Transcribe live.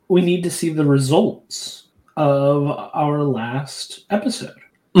we need to see the results of our last episode.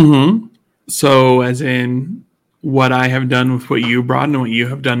 Mm-hmm. So, as in what I have done with what you brought and what you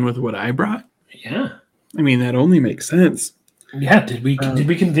have done with what I brought? Yeah. I mean, that only makes sense. Yeah, did we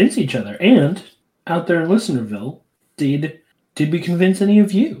convince each other? And out there in Listenerville, did we convince any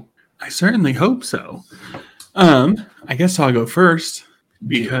of you? I certainly hope so. I guess I'll go first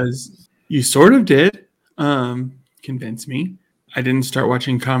because you sort of did convince me. I didn't start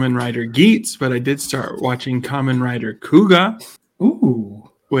watching Kamen Rider Geats, but I did start watching Kamen Rider Kuga. Ooh.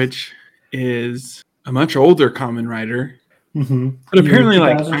 Which is a much older Kamen Rider. Mm-hmm. But apparently,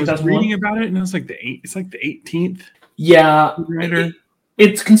 like, I was reading about it, and it was like it's like the 18th. Yeah, Rider.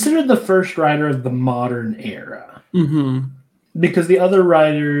 It's considered the first Rider of the modern era. Mm-hmm. Because the other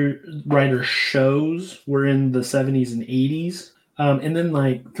Rider shows were in the 70s and 80s. And then,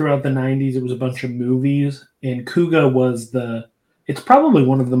 like, throughout the 90s, it was a bunch of movies. And Kuga was it's probably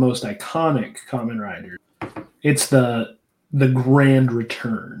one of the most iconic Kamen Riders. It's the grand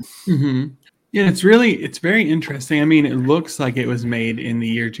return. Mm-hmm. Yeah, it's very interesting. I mean, it looks like it was made in the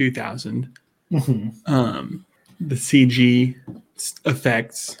year 2000. Mm-hmm. The CG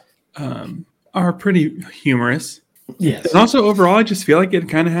effects are pretty humorous. Yes. And also, overall, I just feel like it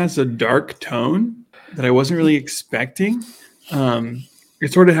kind of has a dark tone that I wasn't really expecting.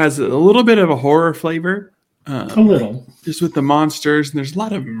 It sort of has a little bit of a horror flavor. A little. Just with the monsters. And there's a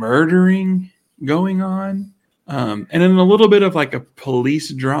lot of murdering going on. And then a little bit of like a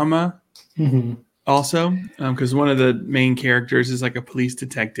police drama also. Because one of the main characters is like a police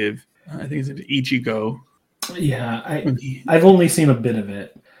detective. I think it's Ichigo. Yeah, I've only seen a bit of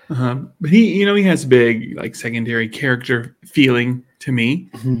it. But he has big like secondary character feeling to me.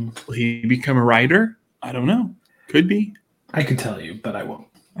 Mm-hmm. Will he become a writer? I don't know. Could be. I could tell you, but I won't.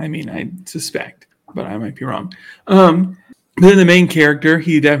 I mean, I suspect, but I might be wrong. Then the main character,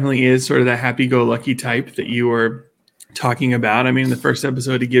 he definitely is sort of that happy-go-lucky type that you were talking about. I mean, in the first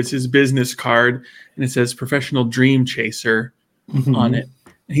episode, he gives his business card, and it says professional dream chaser on it.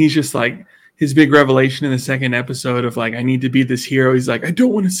 And he's just like, his big revelation in the second episode of like, I need to be this hero. He's like, I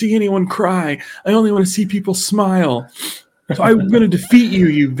don't want to see anyone cry. I only want to see people smile. So I'm going to defeat you,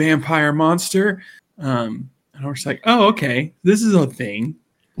 you vampire monster. And I was like, oh, okay, this is a thing.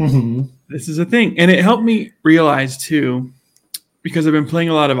 Mm-hmm. This is a thing. And it helped me realize, too, because I've been playing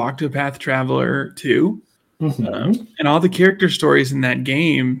a lot of Octopath Traveler, too. Mm-hmm. And all the character stories in that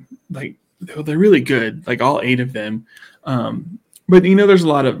game, like, they're really good, like all 8 of them. But, there's a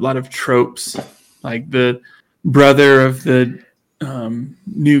lot of tropes, like the brother of the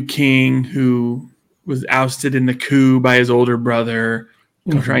new king who was ousted in the coup by his older brother,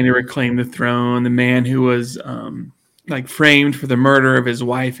 trying to reclaim the throne, the man who was framed for the murder of his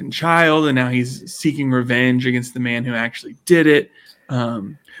wife and child, and now he's seeking revenge against the man who actually did it.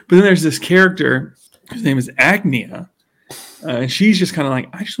 But then there's this character whose name is Agnia, and she's just kind of like,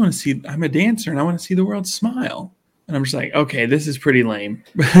 I just want to see, I'm a dancer and I want to see the world smile. And I'm just like, okay, this is pretty lame.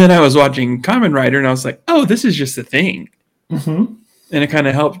 But then I was watching Kamen Rider and I was like, oh, this is just a thing. Mm-hmm. And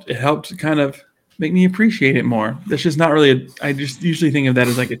it helped kind of make me appreciate it more. That's just not really, I just usually think of that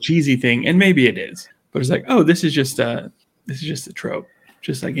as like a cheesy thing, and maybe it is. But it's like, oh, this is just a trope,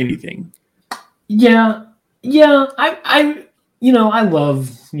 just like anything. Yeah. I love,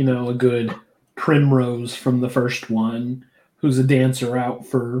 a good Primrose from the first one, who's a dancer out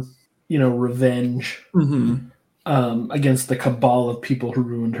for, revenge against the cabal of people who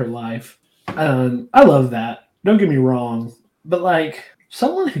ruined her life. I love that. Don't get me wrong, but like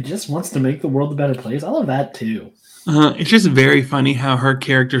someone who just wants to make the world a better place, I love that too. It's just very funny how her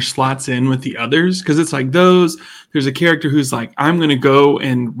character slots in with the others, because it's like there's a character who's like, I'm going to go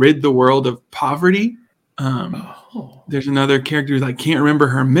and rid the world of poverty. There's another character who's like, can't remember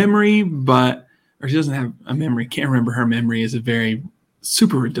her memory, or she doesn't have a memory. Can't remember her memory is a very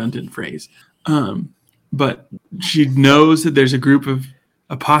super redundant phrase. But she knows that there's a group of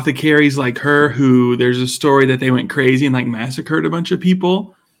apothecaries like her who there's a story that they went crazy and like massacred a bunch of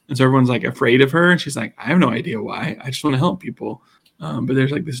people. And so everyone's like afraid of her. And she's like, I have no idea why. I just want to help people. But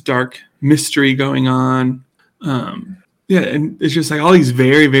there's like this dark mystery going on. And it's just like all these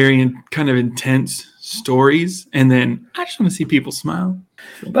very, very kind of intense stories. And then I just want to see people smile.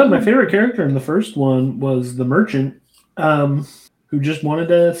 But my favorite character in the first one was the merchant who just wanted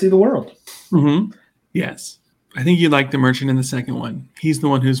to see the world. Mm-hmm. Yes. I think you like the merchant in the second one. He's the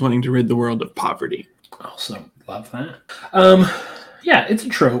one who's wanting to rid the world of poverty. Also love that. Yeah, it's a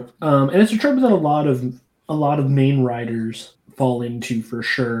trope. And it's a trope that a lot of main writers fall into for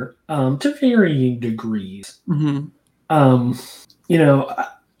sure, to varying degrees. Mm-hmm.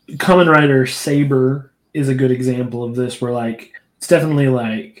 Kamen Rider Saber is a good example of this, where like it's definitely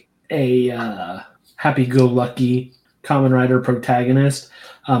like a happy-go-lucky Kamen Rider protagonist,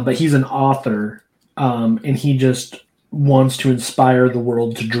 but he's an author, and he just wants to inspire the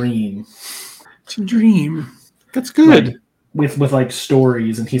world to dream. To dream. That's good. Like, with like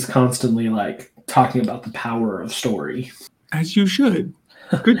stories, and he's constantly like talking about the power of story. As you should.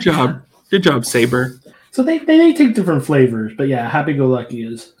 Good job. Good job, Saber. So they take different flavors, but yeah, happy-go-lucky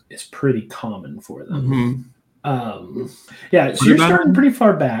is pretty common for them. Mm-hmm. So you're starting pretty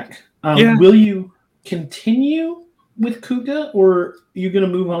far back. Will you continue with Kuga, or are you going to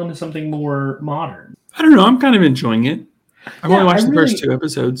move on to something more modern? I don't know. I'm kind of enjoying it. I've only watched the first 2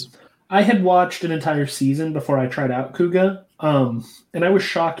 episodes. I had watched an entire season before I tried out Kuga, and I was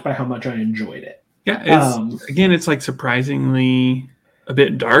shocked by how much I enjoyed it. Yeah, it's like surprisingly a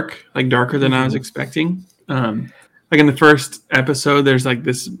bit dark, like darker than I was expecting. Like in the first episode, there's like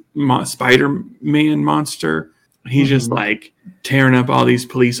this Spider-Man monster. He's just like tearing up all these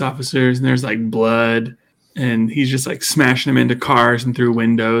police officers, and there's like blood, and he's just like smashing them into cars and through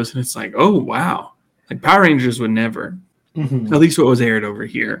windows. And it's like, oh, wow. Like Power Rangers would never. At least what was aired over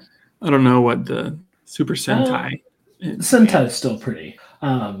here. I don't know what the Super Sentai is. Sentai is still pretty.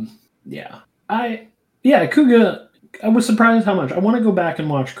 Kuga, I was surprised how much. I want to go back and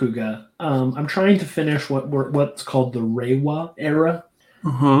watch Kuga. I'm trying to finish what's called the Reiwa era.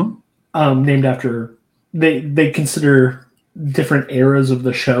 Named after, they consider different eras of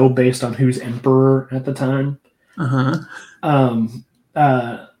the show based on who's emperor at the time.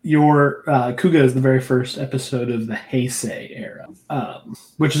 Your Kuga is the very first episode of the Heisei era,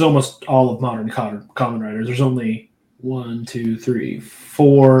 which is almost all of modern Kamen Riders. There's only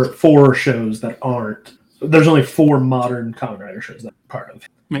 4 shows that aren't. There's only 4 modern Kamen Rider shows that are part of it.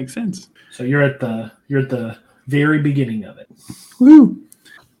 Makes sense. So you're at the very beginning of it. Woo!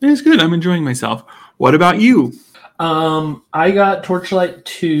 It's good. I'm enjoying myself. What about you? I got Torchlight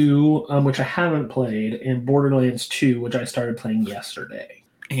 2, which I haven't played, and Borderlands 2, which I started playing yesterday.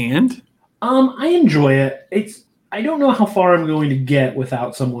 And? I enjoy it. I don't know how far I'm going to get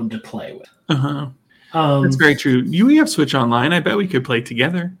without someone to play with. That's very true. We have Switch Online. I bet we could play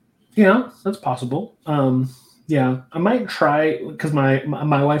together. Yeah, that's possible. I might try, because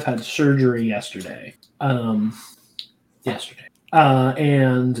my wife had surgery yesterday. And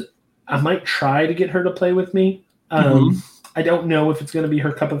I might try to get her to play with me. I don't know if it's going to be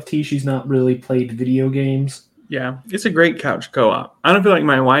her cup of tea. She's not really played video games. Yeah, it's a great couch co-op. I don't feel like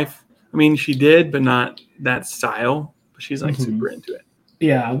my wife, I mean, she did, but not that style. But she's like super into it.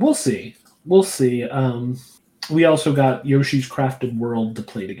 Yeah, we'll see. We also got Yoshi's Crafted World to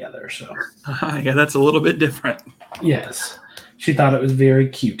play together. So yeah, that's a little bit different. Yes. She thought it was very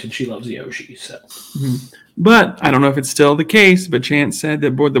cute, and she loves Yoshi. So, But I don't know if it's still the case, but Chance said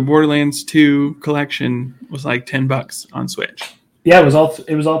that the Borderlands 2 collection was like $10 on Switch. Yeah, it was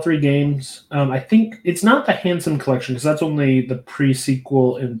all 3 games. I think it's not the Handsome collection, because that's only the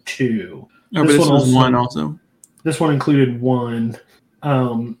pre-sequel and 2. Oh, but this was 1 also. This one included 1,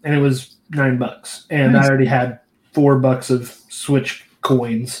 and it was $9. And nice. I already had $4 of Switch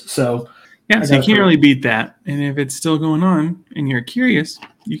coins, so yeah, so you can't really beat that. And if it's still going on and you're curious,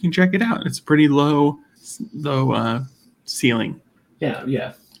 you can check it out. It's pretty low ceiling.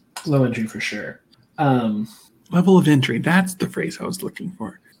 Yeah, low entry for sure. Level of entry. That's the phrase I was looking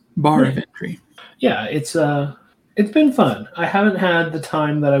for. Bar of entry. Yeah, it's been fun. I haven't had the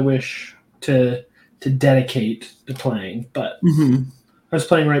time that I wish to dedicate to playing, but I was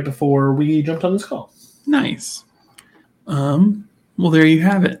playing right before we jumped on this call. Nice. Well, there you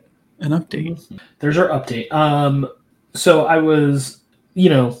have it. An update. There's our update. So I was,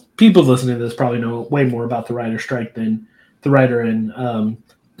 people listening to this probably know way more about the writer strike than the writer and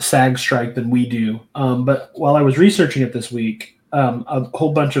SAG strike than we do. But while I was researching it this week, a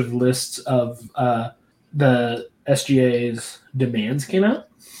whole bunch of lists of the SGA's demands came out.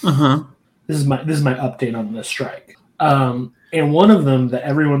 This is my update on the strike. And one of them that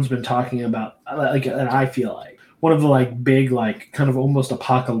everyone's been talking about, like, and I feel like one of the like big, like kind of almost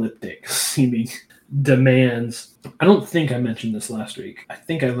apocalyptic seeming demands. I don't think I mentioned this last week. I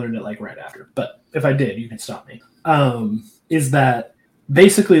think I learned it like right after, but if I did, you can stop me. Is that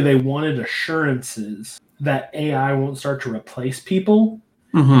basically they wanted assurances that AI won't start to replace people.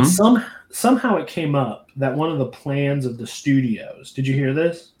 Somehow it came up that one of the plans of the studios, did you hear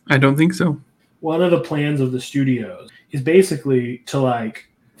this? I don't think so. One of the plans of the studios is basically to like,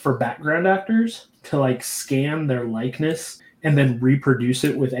 for background actors, to like scan their likeness and then reproduce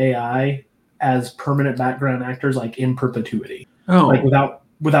it with AI as permanent background actors, like in perpetuity. Oh, like without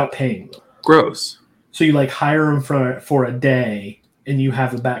paying them. Gross. So you like hire them for a day, and you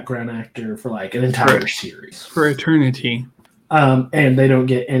have a background actor for like an entire series for eternity. and they don't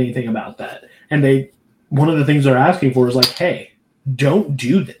get anything about that. And one of the things they're asking for is like, hey, don't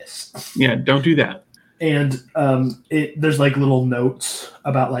do this. Yeah, don't do that. And there's like little notes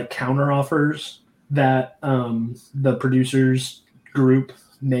about like counter offers that the producers group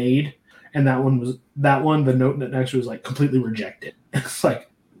made, and the note next was like completely rejected. It's like,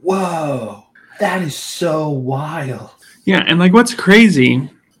 whoa, that is so wild. Yeah, and like what's crazy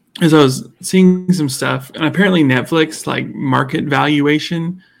is I was seeing some stuff, and apparently Netflix, like market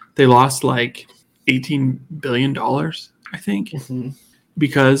valuation, they lost like $18 billion, I think,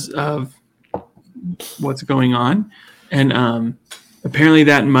 because of what's going on. And apparently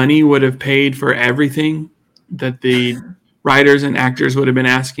that money would have paid for everything that the writers and actors would have been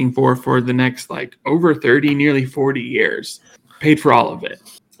asking for the next like over 30, nearly 40 years. Paid for all of it.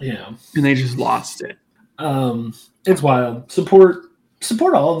 Yeah. And they just lost it. It's wild. Support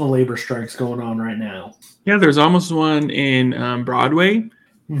all of the labor strikes going on right now. Yeah, there's almost one in Broadway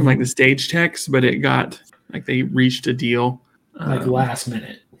from like the stage techs, but it got like they reached a deal. Like last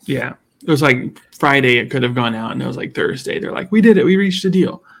minute. Yeah. It was like Friday it could have gone out, and it was like Thursday. They're like, we did it. We reached a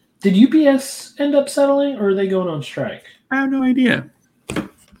deal. Did UPS end up settling, or are they going on strike? I have no idea.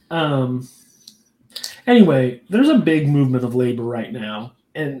 Anyway, there's a big movement of labor right now,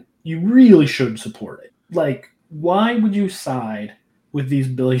 and you really should support it. Like, why would you side with these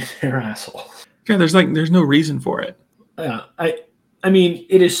billionaire assholes? Yeah, there's no reason for it. Yeah, I mean,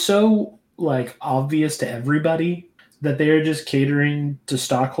 it is so like obvious to everybody that they are just catering to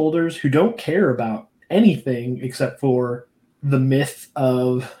stockholders who don't care about anything except for the myth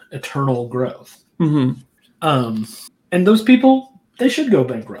of eternal growth. Mm-hmm. And those people, they should go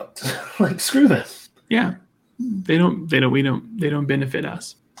bankrupt. Like, screw them. Yeah, they don't benefit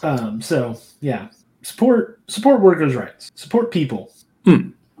us. So yeah, support workers' rights. Support people.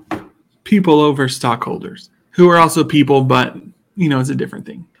 People over stockholders, who are also people, but it's a different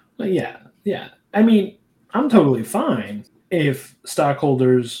thing. But yeah. I mean, I'm totally fine if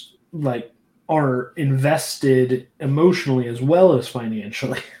stockholders like are invested emotionally as well as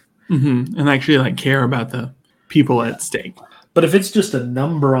financially, and actually like care about the people at stake. But if it's just a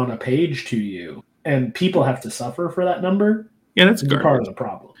number on a page to you, and people have to suffer for that number, yeah, that's part of the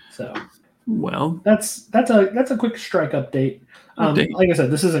problem. So, well, that's a quick strike update. Like I said,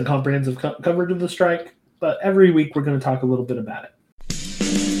 this isn't comprehensive coverage of the strike, but every week we're going to talk a little bit about it.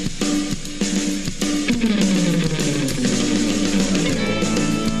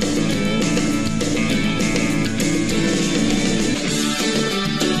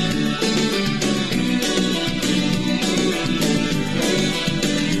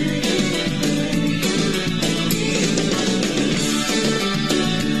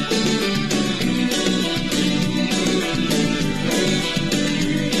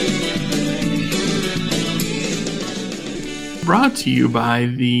 Brought to you by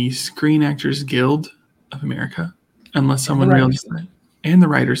the Screen Actors Guild of America, unless someone real decides, and the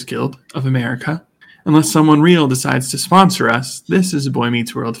Writers Guild of America, unless someone real decides to sponsor us. This is Boy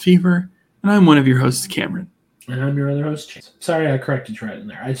Meets World Fever, and I'm one of your hosts, Cameron. And I'm your other host, Chase. Sorry I corrected you right in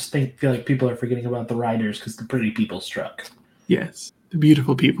there. I just feel like people are forgetting about the writers because the pretty people struck. Yes, the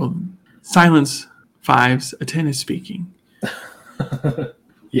beautiful people. Silence 5s, a 10 is speaking.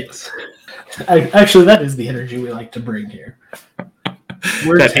 Yes. Actually, that is the energy we like to bring here.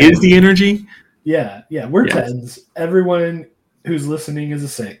 That is the energy? Yeah, we're 10s. Everyone who's listening is a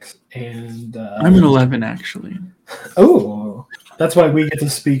 6. And I'm an 11, actually. Oh, that's why we get to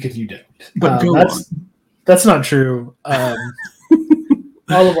speak and you don't. But go on. That's not true. All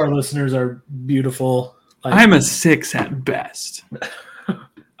of our listeners are beautiful. Like, I'm a 6 at best.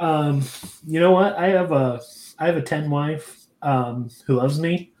 You know what? I have a 10 wife who loves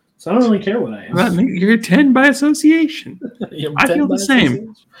me. So I don't really care what I am. You're a 10 by association. I feel the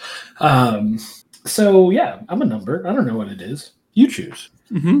same. So yeah, I'm a number. I don't know what it is. You choose.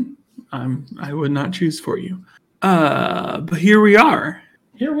 Mm-hmm. I would not choose for you. But here we are.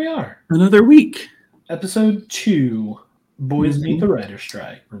 Another week. Episode 2. Boys Meet the Writer's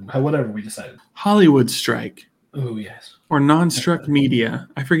Strike. Or whatever we decided. Hollywood Strike. Oh, yes. Or Non-Struck Media.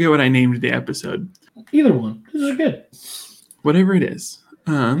 I forget what I named the episode. Either one. This is good. Whatever it is.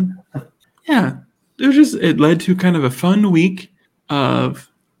 Yeah. It led to kind of a fun week of,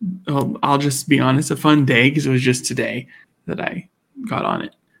 I'll just be honest, a fun day because it was just today that I got on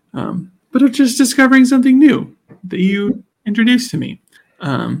it. But it's just discovering something new that you introduced to me.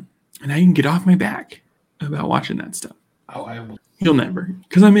 And I can get off my back about watching that stuff. Oh, I will. You'll never,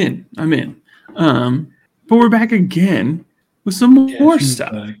 because I'm in. But we're back again with some more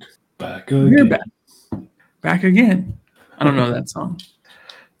stuff. Back again. We're back again. I don't know that song.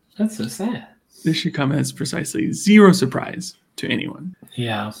 That's so sad. This should come as precisely 0 surprise to anyone.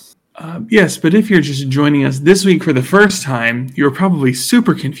 Yeah. Yes, but if you're just joining us this week for the first time, you're probably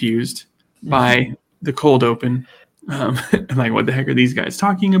super confused by the cold open. Like, what the heck are these guys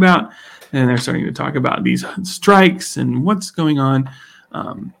talking about? And they're starting to talk about these strikes and what's going on.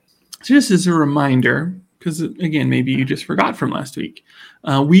 Just as a reminder, because, again, maybe you just forgot from last week,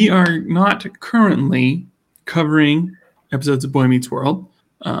 we are not currently covering episodes of Boy Meets World.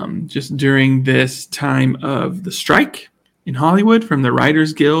 Just during this time of the strike in Hollywood from the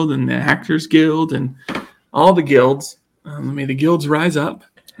Writers Guild and the Actors Guild and all the guilds. May the guilds rise up.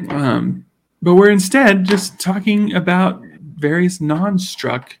 But we're instead just talking about various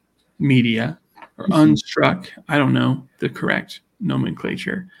non-struck media or unstruck. I don't know the correct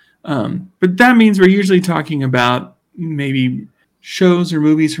nomenclature. But that means we're usually talking about maybe shows or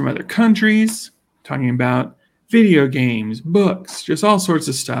movies from other countries, talking about video games, books, just all sorts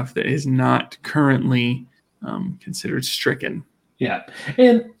of stuff that is not currently considered stricken. Yeah.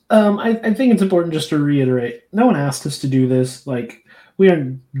 And I think it's important just to reiterate, no one asked us to do this. Like, we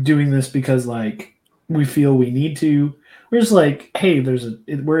aren't doing this because, like, we feel we need to. We're just like, hey,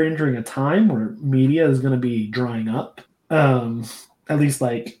 we're entering a time where media is going to be drying up. At least,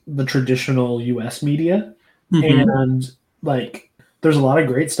 like, the traditional U.S. media. Mm-hmm. And, like, there's a lot of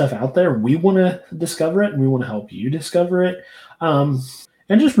great stuff out there. We want to discover it, and we want to help you discover it.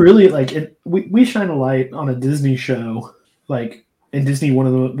 And just really, like, we shine a light on a Disney show, like, and Disney, one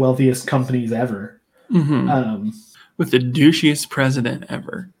of the wealthiest companies ever. Mm-hmm. With the douchiest president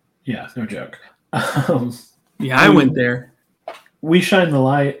ever. Yeah, no joke. I went there. We shine the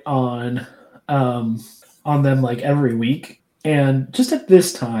light on them, like, every week. And just at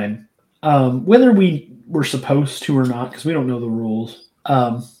this time, whether we were supposed to or not, because we don't know the rules,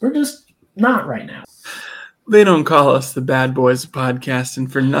 we're just not right now. They don't call us the bad boys of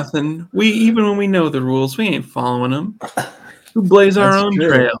podcasting for nothing. Even when we know the rules, we ain't following them. We blaze our own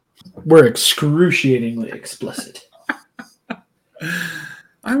trail. We're excruciatingly explicit.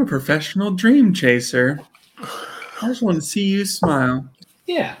 I'm a professional dream chaser. I just want to see you smile.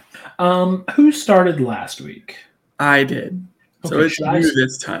 Yeah. Who started last week? I did. So it's you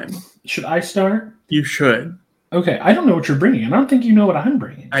this time. Should I start? You should. Okay. I don't know what you're bringing, and I don't think you know what I'm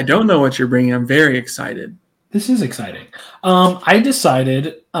bringing. I don't know what you're bringing. I'm very excited. This is exciting. I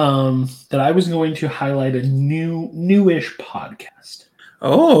decided that I was going to highlight a newish podcast.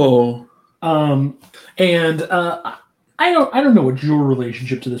 Oh. And I don't know what your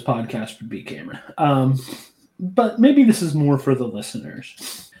relationship to this podcast would be, Cameron. But maybe this is more for the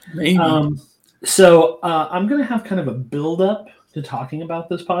listeners. Maybe. So I'm going to have kind of a build-up to talking about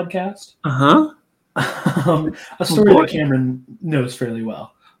this podcast. Uh-huh. A story that Cameron knows fairly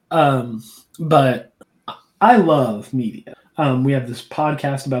well. But I love media. We have this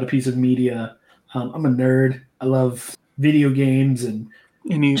podcast about a piece of media. I'm a nerd. I love video games and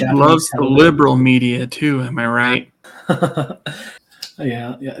he loves the liberal media too. Am I right?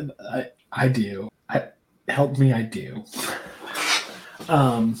 Yeah, I do. Help me, I do.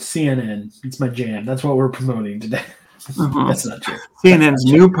 CNN, it's my jam. That's what we're promoting today. Uh-huh. That's not true. CNN's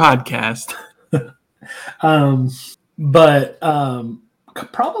new podcast. But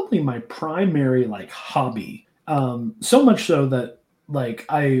probably my primary, like, hobby. So much so that, like,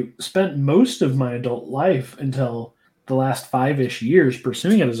 I spent most of my adult life until the last 5-ish years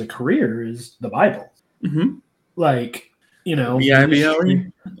pursuing it as a career is the Bible. Mm-hmm. Like, you know,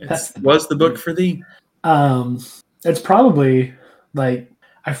 the was the book for thee. It's probably, like,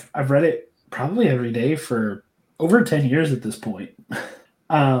 I've read it probably every day for over 10 years at this point.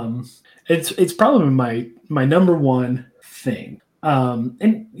 It's probably my number one thing. And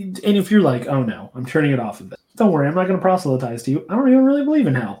if you're like, oh no, I'm turning it off of it, don't worry, I'm not going to proselytize to you. I don't even really believe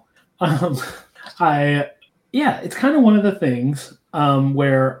in hell. It's kind of one of the things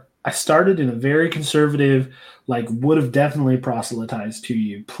where I started in a very conservative, like, would have definitely proselytized to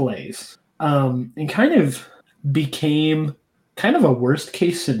you place, and kind of became kind of a worst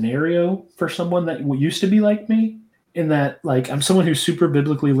case scenario for someone that used to be like me, in that, like, I'm someone who's super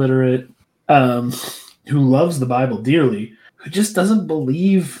biblically literate, who loves the Bible dearly, who just doesn't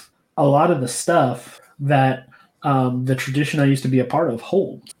believe a lot of the stuff that the tradition I used to be a part of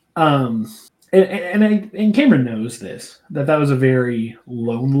holds. And Cameron knows this, that was a very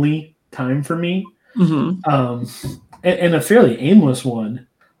lonely time for me. Mm-hmm. And a fairly aimless one,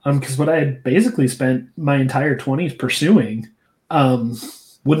 because what I had basically spent my entire 20s pursuing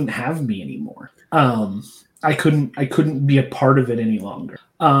wouldn't have me anymore. I couldn't be a part of it any longer.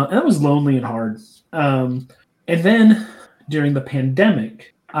 And that was lonely and hard. And then during the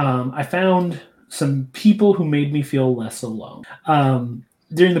pandemic, I found some people who made me feel less alone.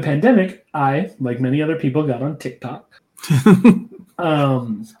 During the pandemic, I, like many other people, got on TikTok.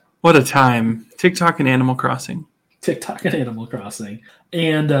 What a time. TikTok and Animal Crossing. TikTok and Animal Crossing.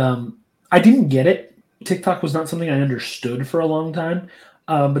 And I didn't get it. TikTok was not something I understood for a long time.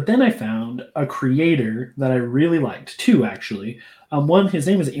 But then I found a creator that I really liked, two actually. One, his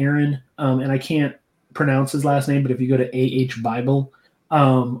name is Aaron, and I can't pronounce his last name, but if you go to AH Bible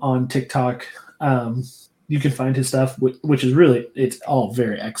on TikTok, you can find his stuff, which is really, it's all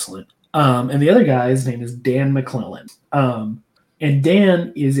very excellent. And the other guy's name is Dan McClellan. And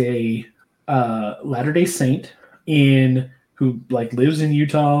Dan is a Latter-day Saint who like lives in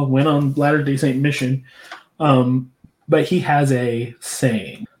Utah, went on Latter-day Saint mission. But he has a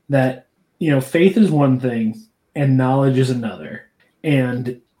saying that, faith is one thing and knowledge is another.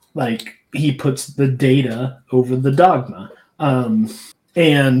 And like he puts the data over the dogma.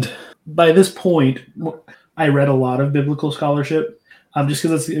 And by this point, I read a lot of biblical scholarship, just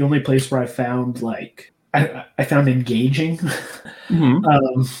because that's the only place where I found I found engaging.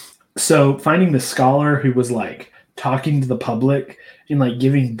 Mm-hmm. So finding the scholar who was like talking to the public and like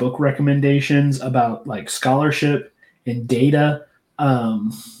giving book recommendations about like scholarship and data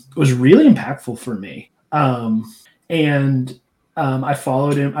was really impactful for me. And I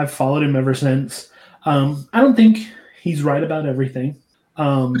followed him. I've followed him ever since. I don't think he's right about everything.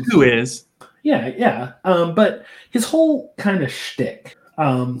 Who is? Yeah. But his whole kind of shtick,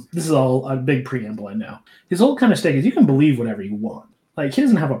 this is all a big preamble, I know. His whole kind of shtick is you can believe whatever you want. Like, he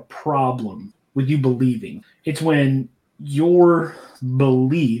doesn't have a problem with you believing. It's when your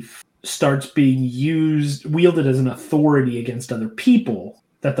belief starts being wielded as an authority against other people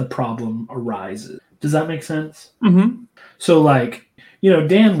that the problem arises. Does that make sense? Mm-hmm. So, like,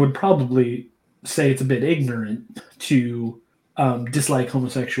 Dan would probably say it's a bit ignorant to dislike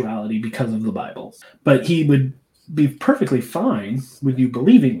homosexuality because of the Bible. But he would be perfectly fine with you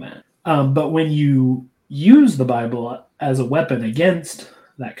believing that. But when you use the Bible as a weapon against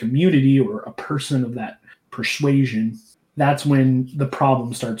that community or a person of that persuasion, that's when the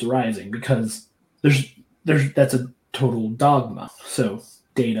problem starts arising, because that's a total dogma. So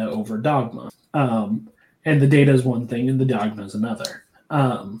data over dogma. And the data is one thing and the dogma is another.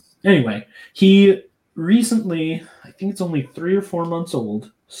 Anyway, he recently, I think it's only 3 or 4 months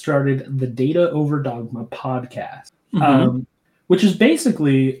old, started the Data Over Dogma podcast, which is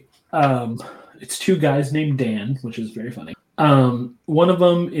basically, it's two guys named Dan, which is very funny. One of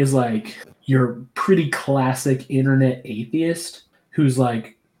them is like your pretty classic internet atheist who's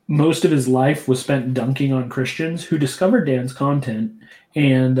like most of his life was spent dunking on Christians, who discovered Dan's content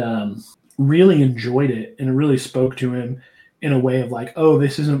and really enjoyed it, and it really spoke to him in a way of like, oh,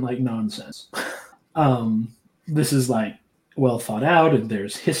 this isn't like nonsense. This is like well thought out, and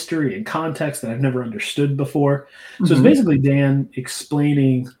there's history and context that I've never understood before. So it's basically Dan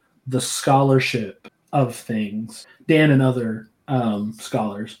explaining the scholarship of things, Dan and other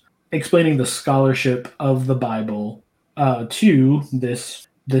scholars explaining the scholarship of the Bible to this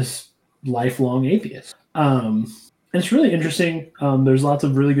lifelong atheist. And it's really interesting. There's lots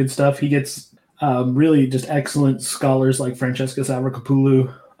of really good stuff. He gets really just excellent scholars like Francesca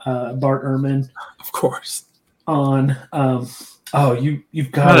Savrakopoulou, Bart Ehrman, of course, on.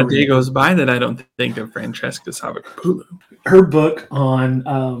 You've got not a day goes by that I don't think of Francesca Savrakopoulou. Her book on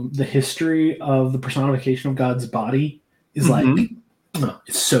the history of the personification of God's body is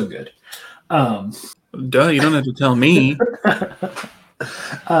it's so good. Duh, you don't have to tell me.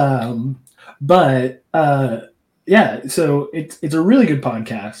 Yeah, so it's a really good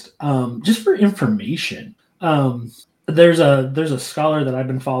podcast. Just for information, there's a scholar that I've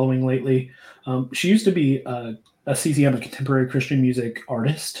been following lately. She used to be a CCM, a contemporary Christian music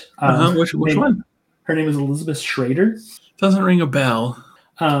artist. Which one? Her name is Elizabeth Schrader. Doesn't ring a bell.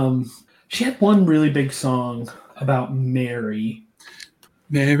 She had one really big song about Mary.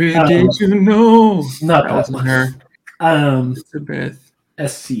 Mary, did you know? Not that wasn't her. Elizabeth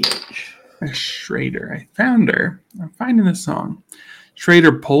SCH. Schrader. I found her. I'm finding the song.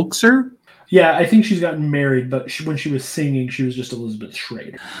 Schrader Polkser? Yeah, I think she's gotten married, but when she was singing, she was just Elizabeth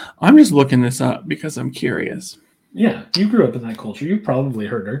Schrader. I'm just looking this up because I'm curious. Yeah, you grew up in that culture. You probably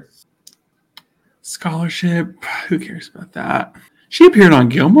heard her. Scholarship. Who cares about that? She appeared on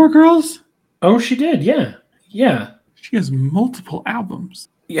Gilmore Girls? Oh, she did. Yeah. She has multiple albums.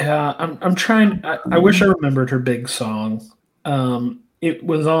 Yeah, I'm trying. I wish I remembered her big song. It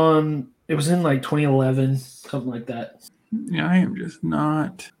was in like 2011, something like that. Yeah, I am just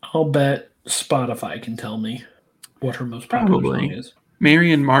not. I'll bet Spotify can tell me what her most popular song is.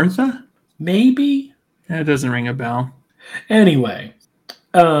 Mary and Martha? Maybe. That doesn't ring a bell. Anyway,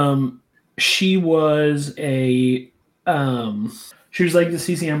 she was like the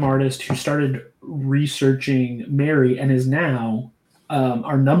CCM artist who started researching Mary and is now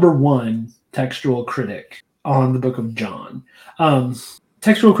our number one textual critic on the Book of John.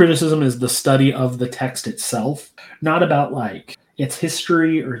 Textual criticism is the study of the text itself, not about like its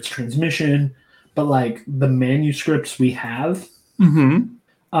history or its transmission, but like the manuscripts we have.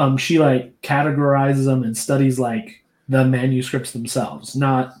 Mm-hmm. She like categorizes them and studies like the manuscripts themselves,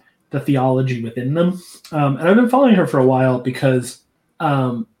 not the theology within them. And I've been following her for a while because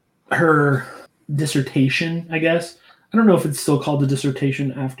her dissertation, I guess, I don't know if it's still called a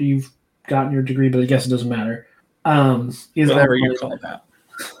dissertation after you've gotten your degree, but I guess it doesn't matter. Is whatever you call that.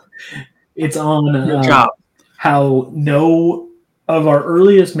 It's on Your job. How no of our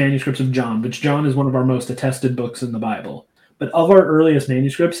earliest manuscripts of John, which John is one of our most attested books in the Bible, but of our earliest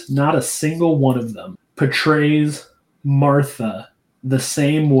manuscripts, not a single one of them portrays Martha the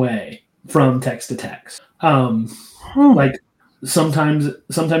same way from text to text. Like sometimes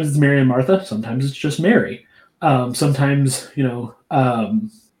it's Mary and Martha, sometimes it's just Mary. Sometimes,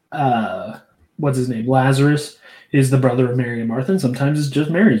 what's his name? Lazarus is the brother of Mary and Martha, and sometimes it's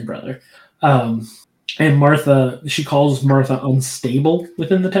just Mary's brother. And Martha, she calls Martha unstable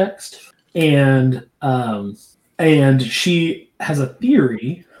within the text, and she has a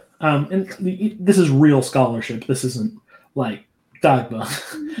theory, and this is real scholarship. This isn't like dogma.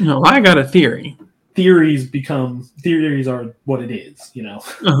 No, I got a theory. Theories are what it is,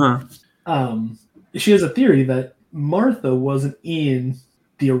 She has a theory that Martha wasn't in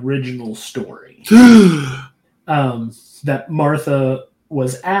the original story. That Martha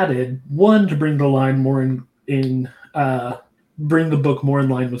was added, one, to bring the line more bring the book more in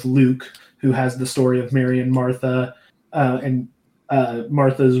line with Luke, who has the story of Mary and Martha, and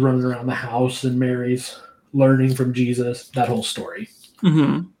Martha's running around the house and Mary's learning from Jesus, that whole story.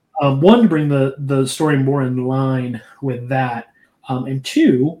 Mm-hmm. One, to bring the story more in line with that, and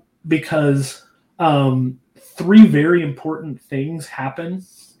two, because three very important things happen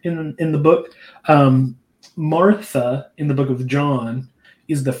in the book. Martha, in the book of John,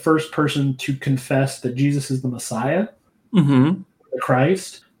 is the first person to confess that Jesus is the Messiah, mm-hmm. the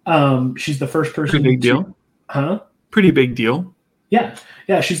Christ. She's the first person. Pretty big deal. Huh? Pretty big deal. Yeah.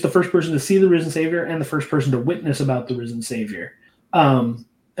 She's the first person to see the risen Savior and the first person to witness about the risen Savior.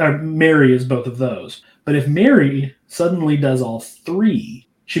 Mary is both of those. But if Mary suddenly does all three,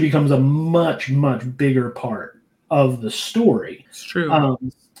 she becomes a much, much bigger part of the story. It's true.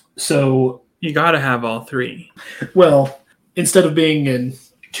 So you got to have all three. Well, instead of being in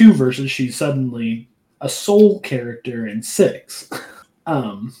 2 verses, she's suddenly a sole character in 6.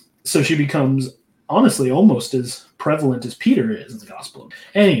 So she becomes, honestly, almost as prevalent as Peter is in the gospel.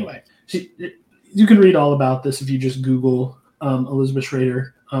 Anyway, you can read all about this if you just Google Elizabeth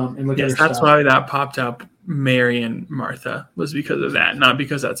Schrader and look at her stuff. Yes, that's why that popped up. Mary and Martha was because of that, not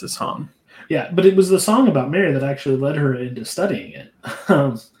because that's a song. Yeah, but it was the song about Mary that actually led her into studying it.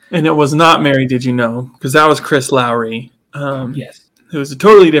 And it was not Mary, did you know? Because that was Chris Lowry. Yes. It was a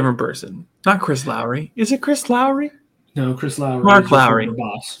totally different person. Not Chris Lowry. Is it Chris Lowry? No, Chris Lowry. Mark Lowry.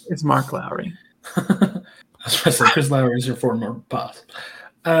 Boss. It's Mark Lowry. I was going to say Chris Lowry is your former boss.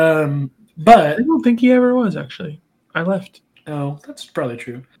 But I don't think he ever was, actually. I left. Oh, that's probably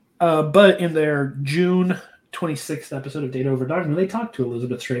true. But in their June 26th episode of Data Over Dogma, they talked to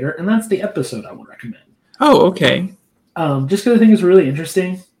Elizabeth Schrader, and that's the episode I would recommend. Oh, okay. Just because I think it's really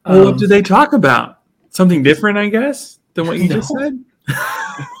interesting. What did they talk about? Something different, I guess, than what you just said?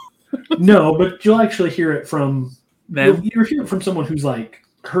 No, but you'll actually hear it from them. You'll hear it from someone who's like,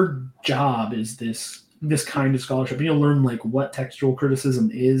 her job is this kind of scholarship. And you'll learn like what textual criticism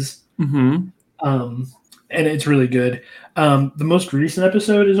is. Mm-hmm. And it's really good. The most recent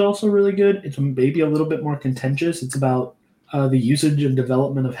episode is also really good. It's maybe a little bit more contentious. It's about the usage and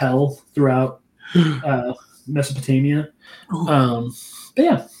development of hell throughout Mesopotamia. But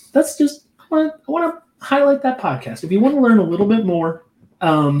yeah, that's just, I want to highlight that podcast. If you want to learn a little bit more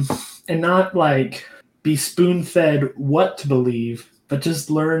and not like be spoon-fed what to believe, but just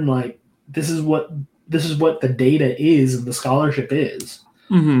learn like this is what the data is and the scholarship is.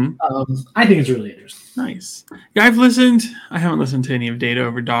 Mm-hmm. I think it's really interesting. Nice. Yeah, I haven't listened to any of Data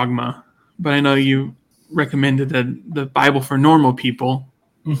Over Dogma, but I know you recommended the Bible for Normal People.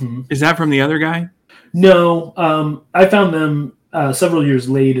 Mm-hmm. Is that from the other guy? No, I found them several years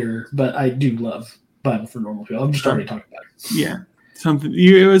later, but I do love Bible for Normal People. I'm just already talking about it. Yeah.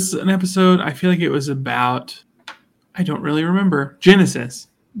 It was an episode, I feel like it was about, I don't really remember, Genesis,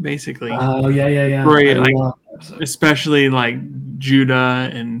 basically. Oh, yeah. Where, like, especially like Judah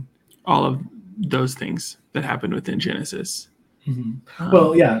and all of those things that happened within Genesis. Mm-hmm.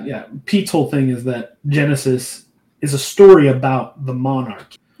 Well, yeah. Pete's whole thing is that Genesis is a story about the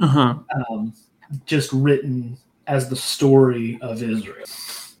monarchy. Uh-huh. just written as the story of Israel.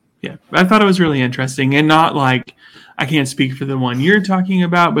 Yeah, I thought it was really interesting, and not like, I can't speak for the one you're talking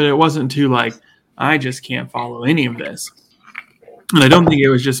about, but it wasn't too like, I just can't follow any of this. And I don't think it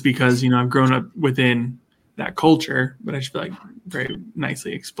was just because, I've grown up within that culture, but I just feel like very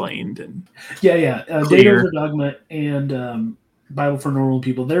nicely explained. And Data Over Dogma and Bible for Normal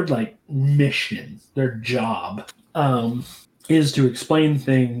People, their like mission, their job is to explain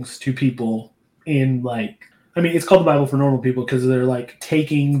things to people in like, it's called the Bible for Normal People because they're like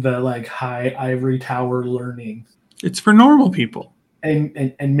taking the like high ivory tower learning. It's for normal people.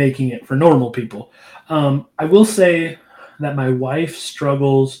 And making it for normal people. I will say that my wife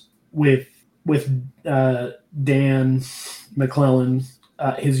struggles with Dan McClellan,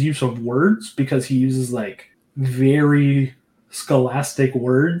 his use of words, because he uses like very scholastic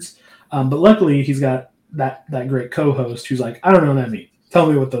words. But luckily he's got that great co-host who's like, I don't know what that means. Tell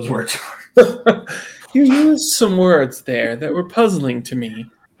me what those words are. You used some words there that were puzzling to me.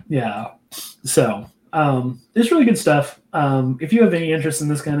 Yeah. So it's really good stuff. If you have any interest in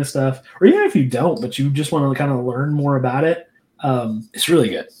this kind of stuff, or even if you don't, but you just want to kind of learn more about it, it's really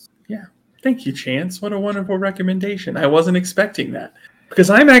good. Yeah. Thank you, Chance. What a wonderful recommendation. I wasn't expecting that, because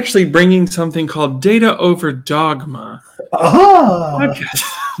I'm actually bringing something called Data Over Dogma. Podcast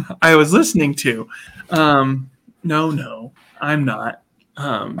I was listening to. No, I'm not.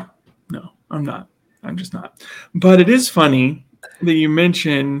 No, I'm not. I'm just not. But it is funny that you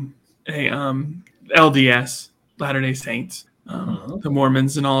mention a LDS, Latter-day Saints, the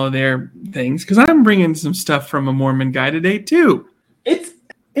Mormons and all of their things, because I'm bringing some stuff from a Mormon guy today too.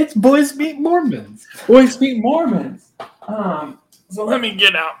 It's Boys Meet Mormons. Boys Meet Mormons. So let me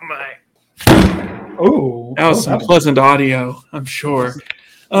get out my. That was some pleasant audio, I'm sure.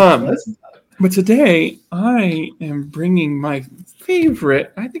 But today I am bringing my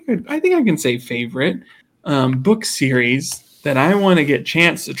favorite. I think I can say favorite book series that I want to get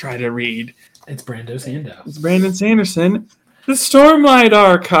Chance to try to read. It's Brando Sandow. It's Brandon Sanderson. The Stormlight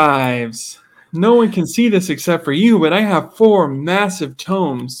Archives. No one can see this except for you, but I have 4 massive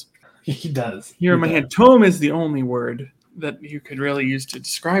tomes. He does. Here in my hand. Tome is the only word that you could really use to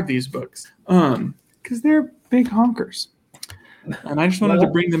describe these books. Because they're big honkers. And I just wanted to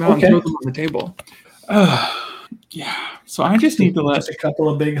bring them out and throw them on the table. Yeah. So I just need to let... Just a couple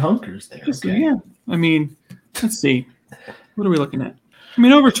of big honkers there. Okay. Yeah. Let's see. What are we looking at?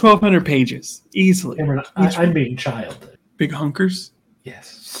 Over 1,200 pages. Easily. Cameron, I'm being childed. Big honkers?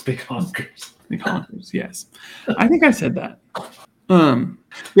 Yes. Big honkers. Big honkers, yes. I think I said that. I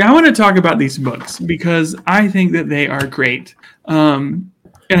want to talk about these books because I think that they are great. And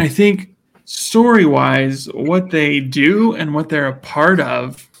I think story-wise, what they do and what they're a part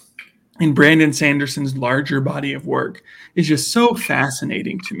of in Brandon Sanderson's larger body of work is just so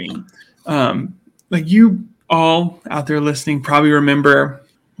fascinating to me. Like you all out there listening probably remember,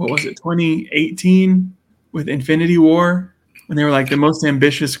 2018 with Infinity War, when they were like the most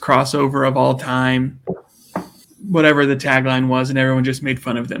ambitious crossover of all time, whatever the tagline was, and everyone just made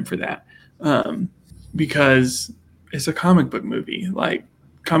fun of them for that. Because it's a comic book movie. Like,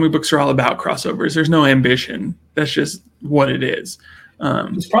 comic books are all about crossovers. There's no ambition. That's just what it is.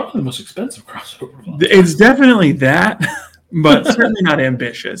 It's probably the most expensive crossover. It's definitely that, but certainly not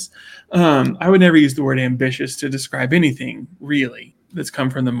ambitious. I would never use the word ambitious to describe anything, really, that's come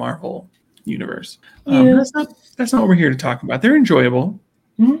from the Marvel universe. That's not what we're here to talk about. They're enjoyable,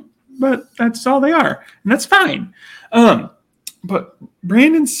 but that's all they are, and that's fine. But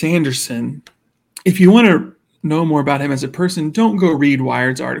Brandon Sanderson, if you want to know more about him as a person, don't go read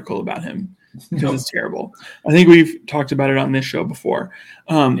Wired's article about him, because it's terrible. I think we've talked about it on this show before.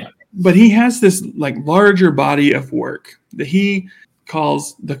 But he has this like larger body of work that he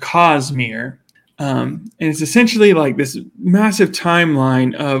calls the Cosmere. And it's essentially like this massive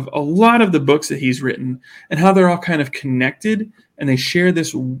timeline of a lot of the books that he's written and how they're all kind of connected and they share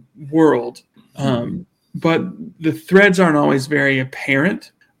this world. But the threads aren't always very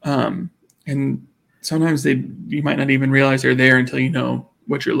apparent. And sometimes you might not even realize they're there until you know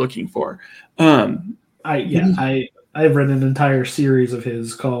what you're looking for. I've read an entire series of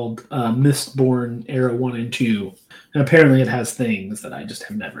his called Mistborn Era 1 and 2. And apparently it has things that I just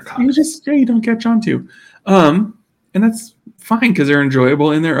have never caught. You don't catch on to. And that's fine because they're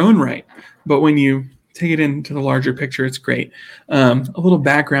enjoyable in their own right. But when you take it into the larger picture, it's great. A little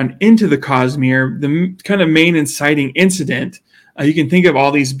background into the Cosmere, the kind of main inciting incident. You can think of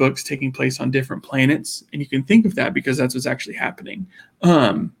all these books taking place on different planets, and you can think of that because that's what's actually happening.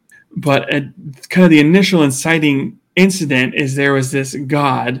 But kind of the initial inciting incident is there was this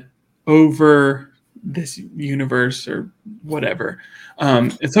god over this universe or whatever.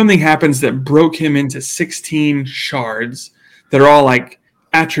 And something happens that broke him into 16 shards that are all like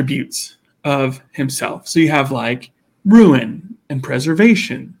attributes of himself. So you have like ruin and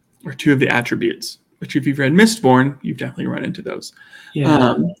preservation are two of the attributes, which if you've read Mistborn, you've definitely run into those.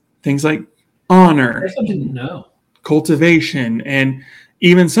 Yeah. Things like honor, I didn't know. cultivation, and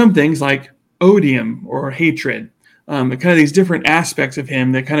even some things like odium or hatred. Kind of these different aspects of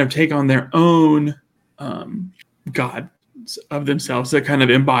him that kind of take on their own gods of themselves that kind of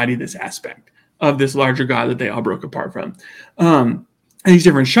embody this aspect of this larger god that they all broke apart from. And these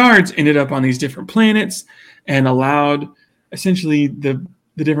different shards ended up on these different planets and allowed essentially the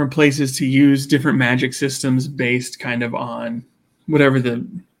different places to use different magic systems based kind of on whatever the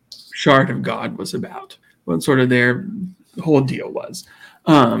shard of God was about, what sort of their whole deal was.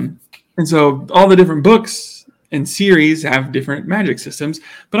 And so all the different books and series have different magic systems,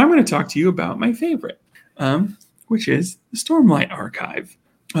 but I'm going to talk to you about my favorite, which is the Stormlight Archive,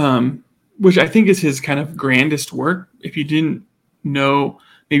 which I think is his kind of grandest work. If you didn't know,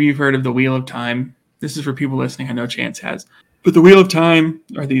 maybe you've heard of the Wheel of Time. This is for people listening. I know Chance has. But the Wheel of Time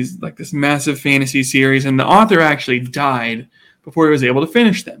are these like this massive fantasy series, and the author actually died before he was able to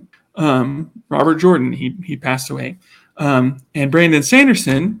finish them. Robert Jordan, he passed away. And Brandon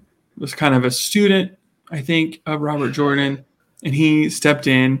Sanderson was kind of a student, I think, of Robert Jordan, and he stepped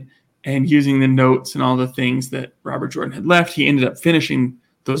in and using the notes and all the things that Robert Jordan had left, he ended up finishing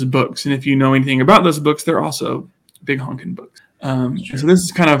those books. And if you know anything about those books, they're also big honking books. So this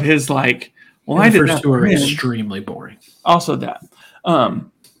is kind of his like, well, and I the did first two are extremely boring. Also that. I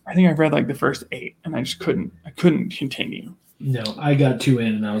think I've read like the first 8 and I just couldn't continue. No, I got 2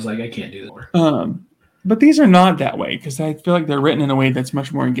 in and I was like, I can't do that more. But these are not that way because I feel like they're written in a way that's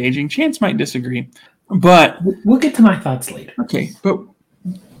much more engaging. Chance might disagree, but we'll get to my thoughts later. Okay, but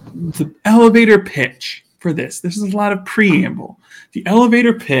the elevator pitch for this is a lot of preamble. The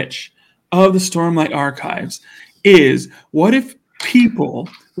elevator pitch of the Stormlight Archives is, what if people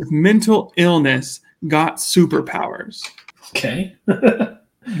with mental illness got superpowers? Okay.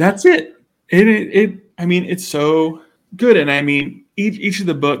 That's it. I mean, it's so good. And I mean, each of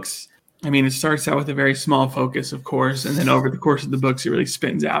the books, I mean, it starts out with a very small focus, of course, and then over the course of the books, it really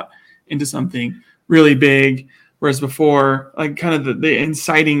spins out into something really big. Whereas before, like kind of the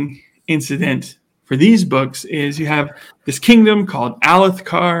inciting incident for these books is you have this kingdom called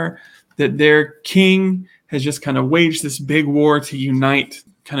Alethkar that their king has just kind of waged this big war to unite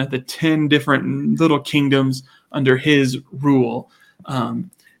kind of the 10 different little kingdoms under his rule.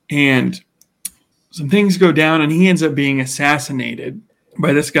 And some things go down and he ends up being assassinated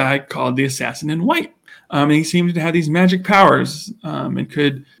by this guy called the Assassin in White. And he seemed to have these magic powers and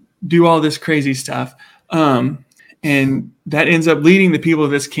could do all this crazy stuff. And that ends up leading the people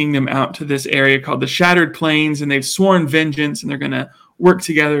of this kingdom out to this area called the Shattered Plains, and they've sworn vengeance, and they're going to work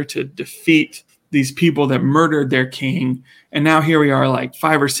together to defeat these people that murdered their king. And now here we are like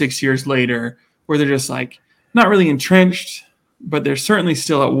 5 or 6 years later, where they're just like not really entrenched, but they're certainly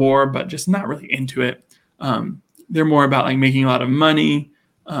still at war, but just not really into it. They're more about like making a lot of money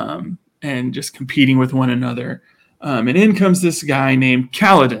and just competing with one another. And in comes this guy named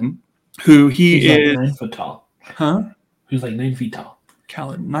Kaladin, who he's is like 9 foot tall. Huh? Who's like 9 feet tall.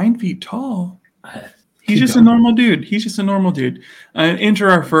 Kaladin, 9 feet tall. He's just a normal dude. Enter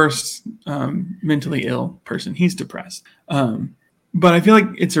our first mentally ill person. He's depressed. But I feel like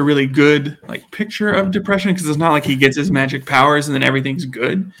it's a really good like picture of depression because it's not like he gets his magic powers and then everything's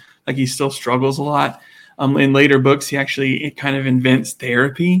good. Like he still struggles a lot. In later books, it kind of invents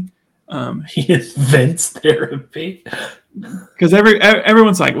therapy. He invents therapy. Because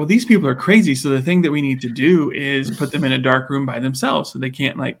everyone's like, well, these people are crazy. So the thing that we need to do is put them in a dark room by themselves so they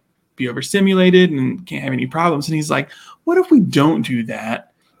can't like be overstimulated and can't have any problems. And he's like, what if we don't do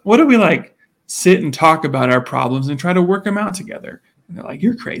that? What if we like sit and talk about our problems and try to work them out together? And they're like,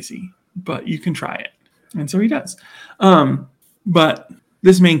 you're crazy, but you can try it. And so he does. But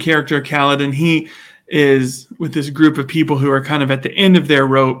this main character, Kaladin, he is with this group of people who are kind of at the end of their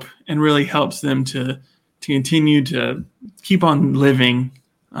rope and really helps them to continue to keep on living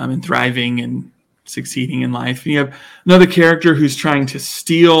and thriving and succeeding in life. You have another character who's trying to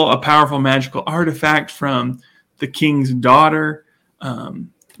steal a powerful magical artifact from the king's daughter.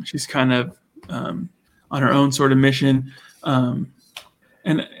 She's kind of on her own sort of mission.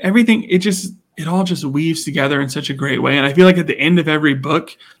 And everything, it all just weaves together in such a great way. And I feel like at the end of every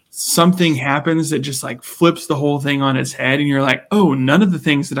book, something happens that just like flips the whole thing on its head. And you're like, oh, none of the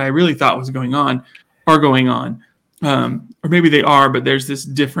things that I really thought was going on are going on. Or maybe they are, but there's this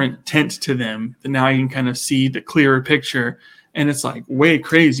different tint to them that now you can kind of see the clearer picture. And it's like way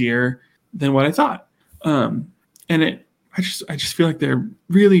crazier than what I thought. And I just feel like they're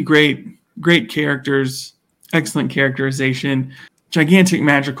really great characters, excellent characterization, gigantic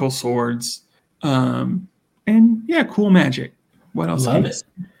magical swords, and yeah, cool magic. What else Love it.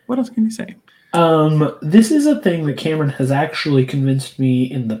 What else can you say? This is a thing that Cameron has actually convinced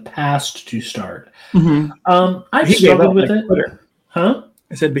me in the past to start. I've struggled with it. Huh?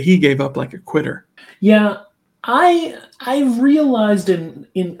 I said, but he gave up like a quitter. Yeah, I've realized in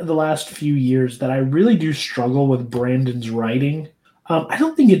the last few years that I really do struggle with Brandon's writing. I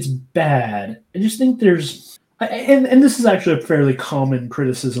don't think it's bad. I just think there's, and this is actually a fairly common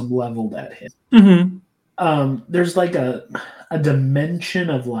criticism leveled at him. There's like a dimension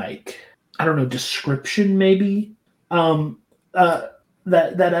of like, I don't know, description maybe, that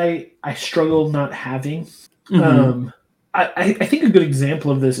I struggle not having. I think a good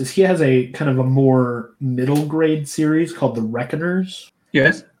example of this is he has a kind of a more middle grade series called The Reckoners.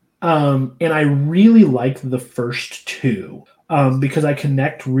 Yes. And I really like the first two because I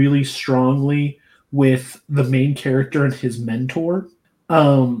connect really strongly with the main character and his mentor.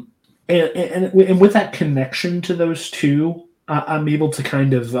 And with that connection to those two, I'm able to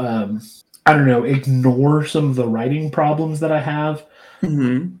kind of, I don't know, ignore some of the writing problems that I have.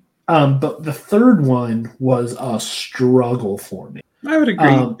 But the third one was a struggle for me. I would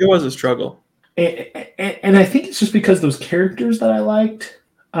agree. It was a struggle. And I think it's just because those characters that I liked,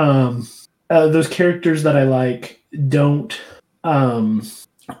 don't,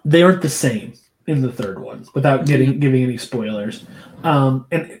 they aren't the same in the third one without giving any spoilers.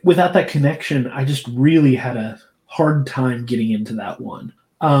 And without that connection, I just really had a hard time getting into that one.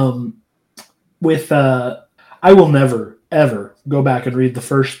 I will never, ever go back and read the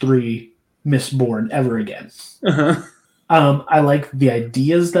first three Mistborn ever again. I like the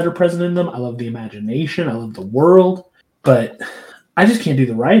ideas that are present in them. I love the imagination. I love the world. But I just can't do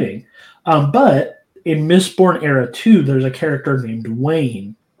the writing. But in Mistborn Era 2, there's a character named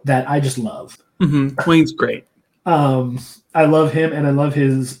Wayne that I just love. Wayne's great. I love him, and I love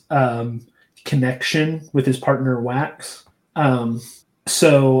his connection with his partner Wax.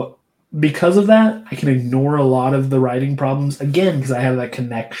 So because of that, I can ignore a lot of the writing problems again because I have that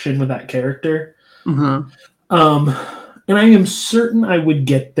connection with that character. And I am certain I would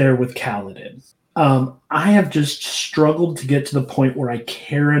get there with Kaladin. I have just struggled to get to the point where I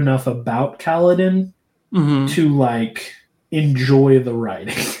care enough about Kaladin to like enjoy the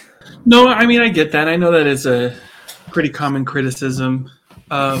writing. No, I mean I get that. I know that is a pretty common criticism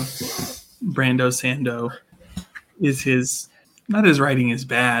of Brando Sando. Is his writing is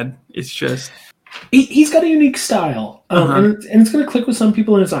bad. It's just he's got a unique style, and it's going to click with some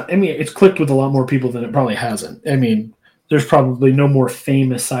people, and it's not. I mean, it's clicked with a lot more people than it probably hasn't. I mean, there's probably no more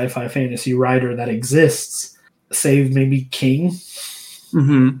famous sci-fi fantasy writer that exists, save maybe King.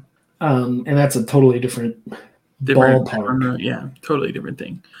 And that's a totally different ballpark. Yeah, totally different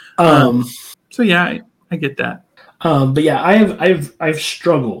thing. So yeah, I get that. But yeah, I've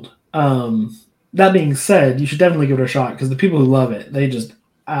struggled. That being said, you should definitely give it a shot because the people who love it, they just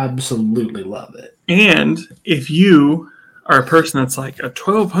absolutely love it. And if you are a person that's like a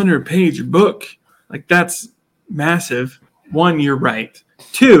 1,200-page book, like that's massive. One, you're right.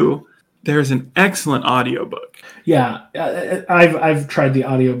 Two, there's an excellent audiobook. Yeah, I've tried the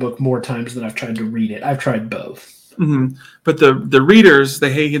audiobook more times than I've tried to read it. I've tried both. But the readers,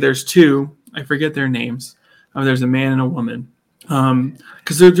 there's two. I forget their names. There's a man and a woman.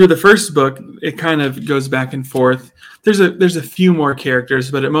 Because through the first book, it kind of goes back and forth. There's a few more characters,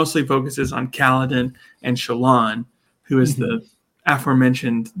 but it mostly focuses on Kaladin and Shallan, who is the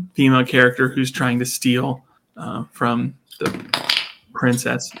aforementioned female character who's trying to steal from the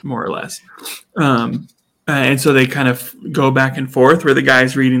princess, more or less. And so they kind of go back and forth, where the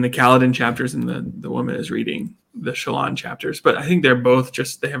guy's reading the Kaladin chapters and the woman is reading the Shallan chapters. But I think they're both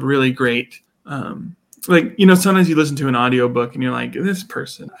they have really great. Sometimes you listen to an audiobook and you're like, this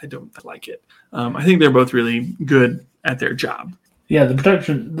person, I don't like it. I think they're both really good at their job. Yeah, the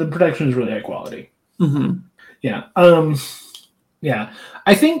production is really high quality. Yeah. Yeah.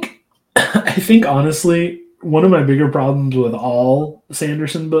 I think honestly, one of my bigger problems with all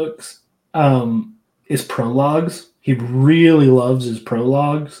Sanderson books is prologues. He really loves his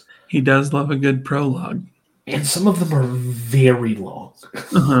prologues. He does love a good prologue. And some of them are very long.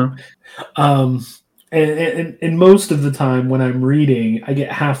 And most of the time when I'm reading, I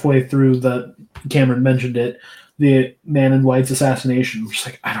get halfway through Cameron mentioned it, the Man in White's assassination. I'm just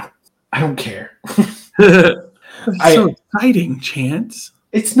like, I don't care. It's so exciting, Chance.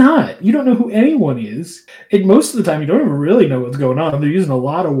 It's not. You don't know who anyone is. And most of the time, you don't even really know what's going on. They're using a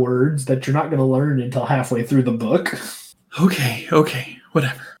lot of words that you're not going to learn until halfway through the book. Okay,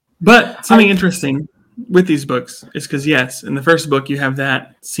 whatever. But something interesting with these books is because, yes, in the first book you have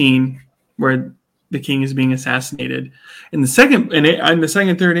that scene where the king is being assassinated. In the second,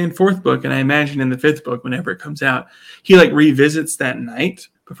 third, and fourth book, and I imagine in the fifth book, whenever it comes out, he like revisits that night,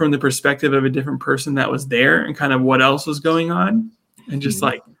 but from the perspective of a different person that was there and kind of what else was going on, and just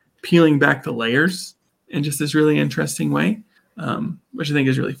like peeling back the layers in just this really interesting way, which I think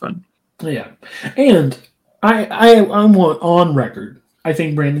is really fun. Yeah, and I'm on record. I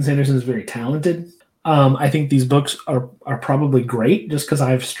think Brandon Sanderson is very talented. I think these books are probably great. Just because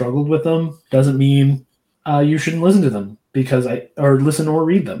I've struggled with them doesn't mean you shouldn't listen to them listen or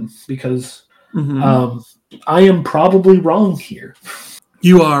read them because I am probably wrong here.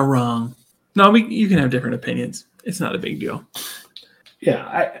 You are wrong. No, you can have different opinions. It's not a big deal.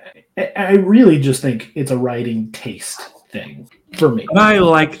 Yeah, I really just think it's a writing taste thing for me. I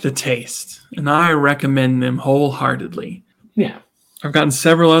like the taste, and I recommend them wholeheartedly. Yeah. I've gotten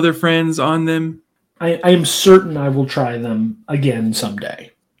several other friends on them. I am certain I will try them again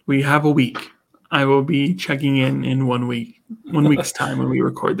someday. We have a week. I will be checking in 1 week, 1 week's time when we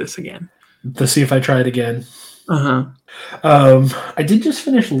record this again. To see if I try it again. I did just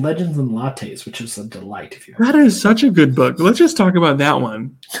finish Legends and Lattes, which is a delight. That is such a good book. Let's just talk about that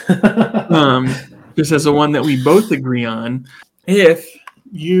one. Just as a one that we both agree on. If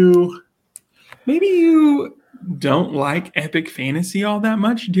maybe you don't like epic fantasy all that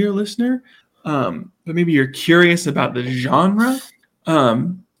much, dear listener, but maybe you're curious about the genre,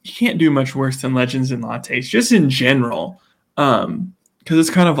 you can't do much worse than Legends and Lattes, just in general. Because it's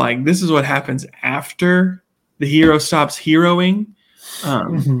kind of like, this is what happens after the hero stops heroing.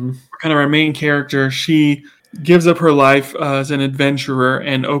 Kind of our main character, she gives up her life as an adventurer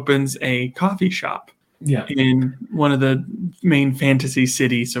and opens a coffee shop in one of the main fantasy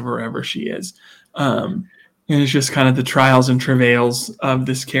cities of wherever she is. And it's just kind of the trials and travails of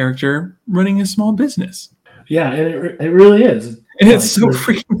this character running a small business. Yeah, and it really is. And it's so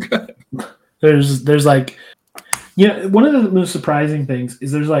freaking good. There's like, one of the most surprising things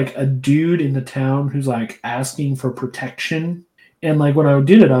is there's like a dude in the town who's like asking for protection. And like when I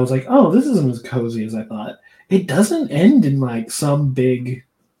did it, I was like, oh, this isn't as cozy as I thought. It doesn't end in like some big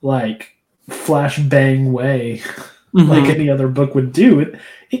like flash bang way like any other book would do.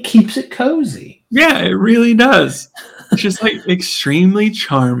 It keeps it cozy. Yeah, it really does. It's just like extremely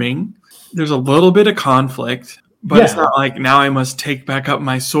charming. There's a little bit of conflict, but it's not like now I must take back up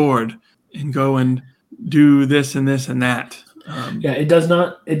my sword and go and do this and this and that. It does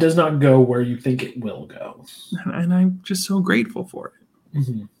not go where you think it will go. And I'm just so grateful for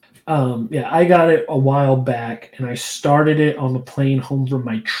it. I got it a while back, and I started it on the plane home from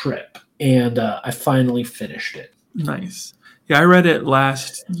my trip, and I finally finished it. Nice. Yeah, I read it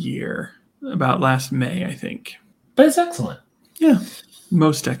last year, about last May, I think. But it's excellent. Yeah,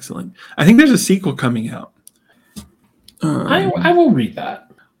 most excellent. I think there's a sequel coming out. I will read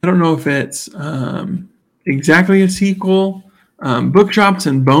that. I don't know if it's exactly a sequel. Bookshops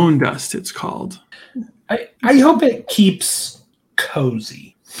and Bone Dust, it's called. I hope it keeps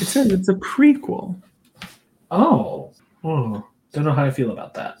cozy. It says it's a prequel. Oh, don't know how I feel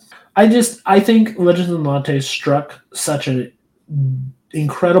about that. I think Legends and Lattes struck such an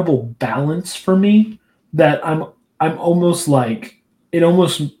incredible balance for me that I'm almost like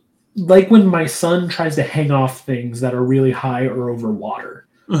when my son tries to hang off things that are really high or over water.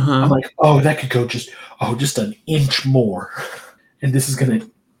 I'm like, oh, that could go just an inch more, and this is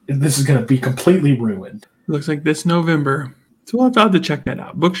gonna be completely ruined. It looks like this November. So we'll have to check that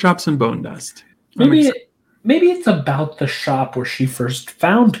out. Bookshops and Bone Dust. Maybe it's about the shop where she first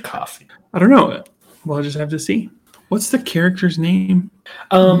found coffee. I don't know. We'll just have to see. What's the character's name?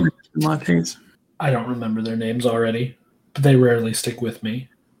 Lattes. I don't remember their names already, but they rarely stick with me.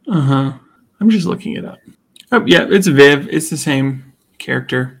 I'm just looking it up. Oh, yeah, it's Viv. It's the same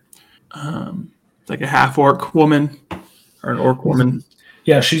character. It's like a half-orc woman or an orc woman.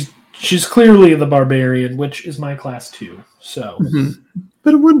 Yeah, she's clearly the barbarian, which is my class too. So,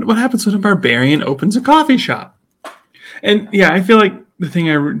 but what happens when a barbarian opens a coffee shop? And yeah, I feel like the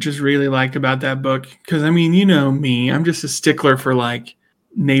thing I just really liked about that book, because I mean, you know me, I'm just a stickler for like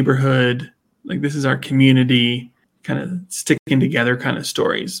neighborhood, like this is our community, kind of sticking together kind of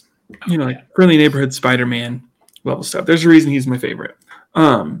stories. You know, like friendly neighborhood Spider-Man level stuff. There's a reason he's my favorite.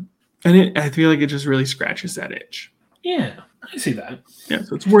 And I feel like it just really scratches that itch. Yeah, I see that. Yeah,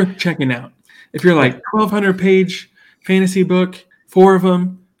 so it's worth checking out. If you're like 1,200 page fantasy book, 4 of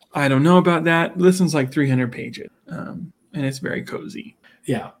them, I don't know about that. This one's like 300 pages, and it's very cozy.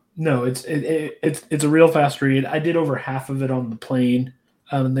 Yeah, no, it's a real fast read. I did over half of it on the plane,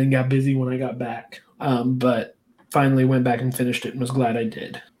 and then got busy when I got back. But finally went back and finished it, and was glad I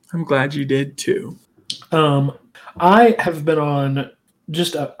did. I'm glad you did too. I have been on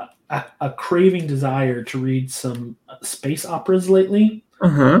just a craving desire to read some space operas lately.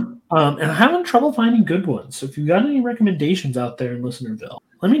 And I'm having trouble finding good ones. So if you've got any recommendations out there in Listenerville,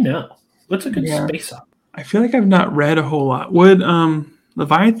 let me know. What's a good space opera? I feel like I've not read a whole lot. Would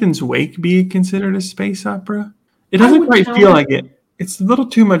Leviathan's Wake be considered a space opera? It doesn't quite feel like it. It's a little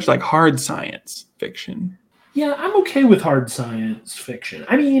too much like hard science fiction. Yeah, I'm okay with hard science fiction.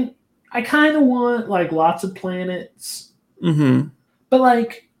 I mean, I kind of want like lots of planets. But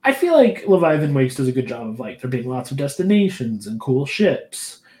like, I feel like Leviathan Wakes does a good job of like there being lots of destinations and cool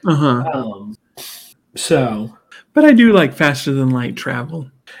ships. So, but I do like faster than light travel.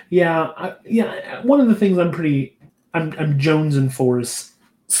 Yeah, one of the things I'm jonesing for is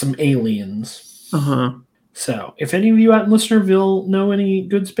some aliens. So, if any of you out in Listenerville know any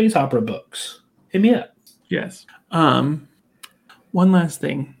good space opera books, hit me up. Yes. One last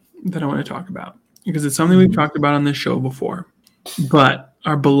thing that I want to talk about, because it's something we've talked about on this show before, but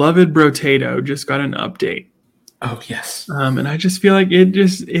our beloved Brotato just got an update. Oh, yes. And I just feel like it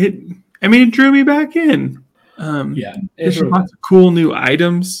drew me back in. There's lots of cool new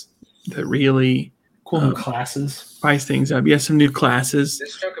items that really cool new classes spice things up. Some new classes.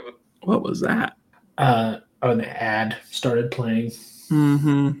 What was that? An ad started playing.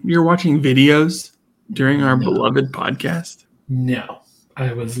 You're watching videos during our beloved podcast? No,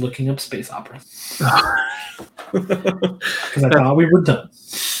 I was looking up space opera because I thought we were done.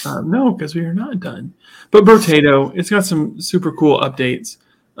 No, because we are not done. But Brotato, it's got some super cool updates.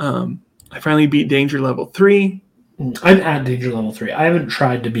 I finally beat Danger Level 3. I'm at Danger Level 3. I haven't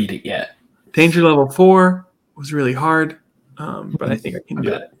tried to beat it yet. Danger Level 4 was really hard, but I think I can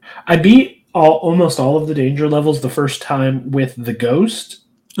do it. I beat almost all of the Danger levels the first time with the Ghost.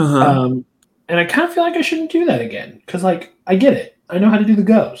 And I kind of feel like I shouldn't do that again because, like, I get it. I know how to do the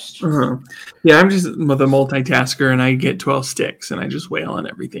Ghost. Yeah, I'm just with a multitasker, and I get 12 sticks, and I just wail on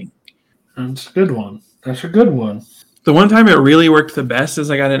everything. That's a good one. The one time it really worked the best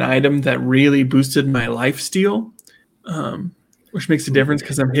is I got an item that really boosted my lifesteal, which makes a difference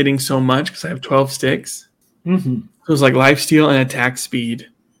because I'm hitting so much because I have 12 sticks. So it was like lifesteal and attack speed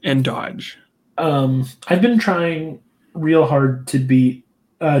and dodge. I've been trying real hard to beat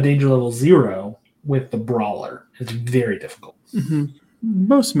Danger Level 0 with the Brawler. It's very difficult.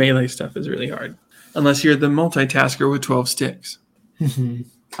 Most melee stuff is really hard, unless you're the multitasker with 12 sticks.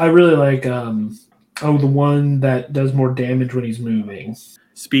 I really like the one that does more damage when he's moving.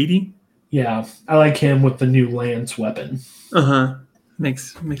 Speedy? Yeah, I like him with the new lance weapon.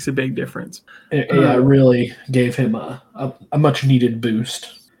 Makes a big difference. It really gave him a much needed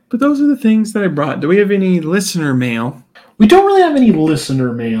boost. But those are the things that I brought. Do we have any listener mail? We don't really have any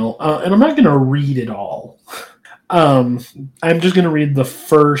listener mail, and I'm not going to read it all. I'm just going to read the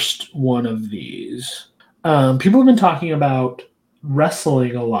first one of these. People have been talking about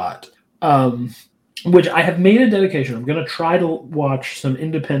wrestling a lot, which I have made a dedication. I'm going to try to watch some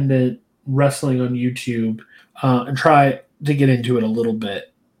independent wrestling on YouTube and try to get into it a little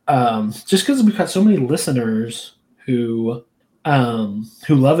bit. Just because we've got so many listeners who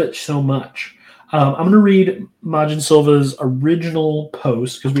love it so much. I'm going to read Majin Silva's original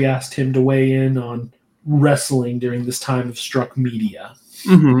post because we asked him to weigh in on wrestling during this time of struck media.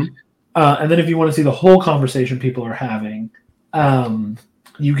 And then if you want to see the whole conversation people are having,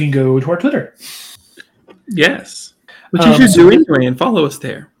 you can go to our Twitter. Yes. Which you should do anyway and follow us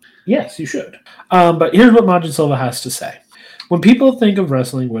there. Yes, you should. But here's what Majin Silva has to say. When people think of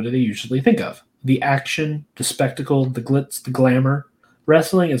wrestling, what do they usually think of? The action, the spectacle, the glitz, the glamour.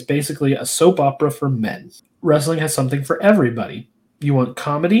 Wrestling is basically a soap opera for men. Wrestling has something for everybody. You want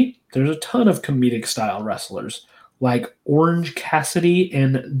comedy? There's a ton of comedic style wrestlers like Orange Cassidy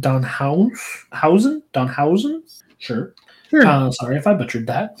and Danhausen? Sure. Sorry if I butchered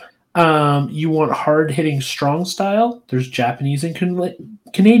that. You want hard-hitting strong style? There's Japanese and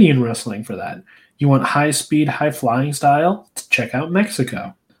Canadian wrestling for that. You want high-speed, high-flying style? Check out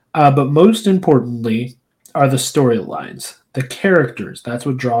Mexico. But most importantly are the storylines, the characters. That's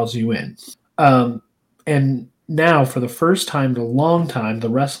what draws you in. And now, for the first time in a long time, the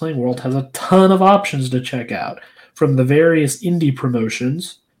wrestling world has a ton of options to check out, from the various indie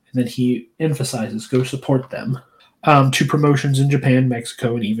promotions, and then he emphasizes, go support them, to promotions in Japan,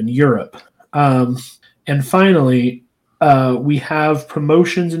 Mexico, and even Europe. And finally, we have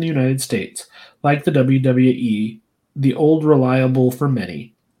promotions in the United States, like the WWE, the old reliable for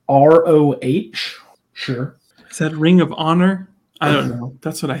many, ROH, sure. Is that Ring of Honor? I don't know.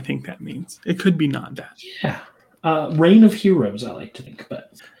 That's what I think that means. It could be not that. Yeah. Reign of Heroes, I like to think.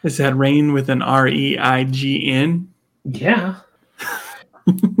 But is that Reign with an REIGN? Yeah.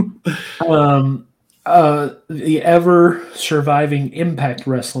 the ever surviving Impact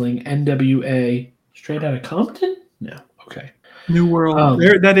Wrestling, NWA, straight out of Compton? No. Okay. New World.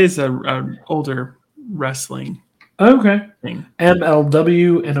 That is a older wrestling. Okay. Thing.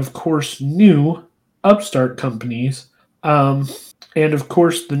 MLW, and of course, new upstart companies. And of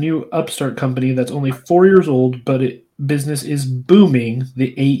course, the new upstart company that's only 4 years old, but business is booming,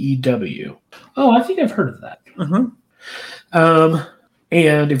 the AEW. Oh, I think I've heard of that.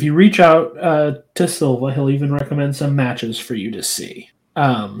 And if you reach out to Silva, he'll even recommend some matches for you to see.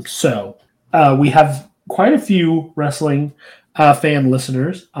 So we have quite a few wrestling fan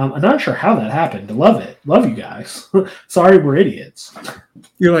listeners. I'm not sure how that happened. I love it. Love you guys. Sorry, we're idiots.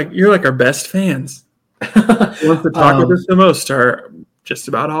 You're like our best fans. The ones that talk with us the most are just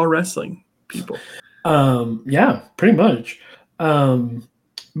about all wrestling people. Yeah, pretty much.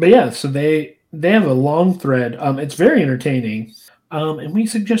 But yeah, so they have a long thread. It's very entertaining. And we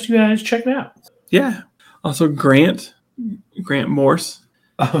suggest you guys check it out. Yeah. Also, Grant Morse.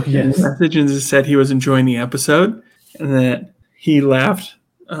 Oh, yes. Message and said he was enjoying the episode and that he laughed.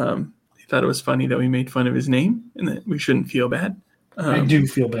 He thought it was funny that we made fun of his name and that we shouldn't feel bad. I do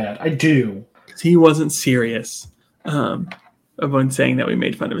feel bad. I do. He wasn't serious when saying that we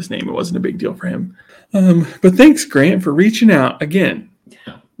made fun of his name. It wasn't a big deal for him. But thanks, Grant, for reaching out again.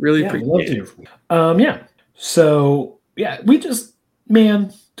 Yeah. Really appreciate it. Yeah. So, yeah, there's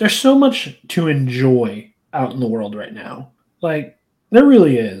so much to enjoy out in the world right now. Like, there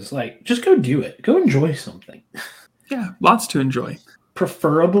really is. Like, just go do it. Go enjoy something. Yeah, lots to enjoy.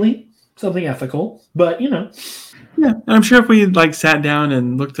 Preferably something ethical, but, Yeah, and I'm sure if we sat down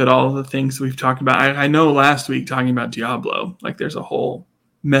and looked at all the things we've talked about, I know last week talking about Diablo, there's a whole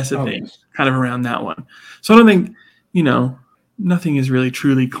mess of things kind of around that one. So I don't think, nothing is really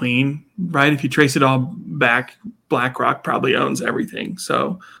truly clean, right? If you trace it all back, BlackRock probably owns everything.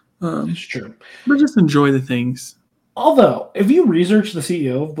 So it's true. But just enjoy the things. Although, if you research the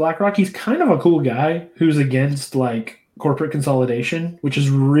CEO of BlackRock, he's kind of a cool guy who's against corporate consolidation, which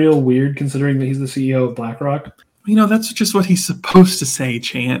is real weird considering that he's the CEO of BlackRock. That's just what he's supposed to say,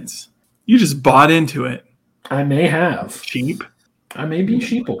 Chance. You just bought into it. I may have. Sheep. I may be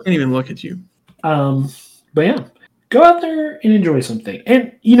sheeple. Can't even look at you. But yeah, go out there and enjoy something.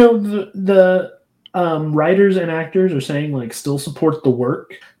 And, the writers and actors are saying, still support the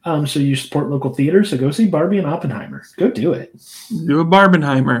work. So you support local theaters. So go see Barbie and Oppenheimer. Go do it. Do a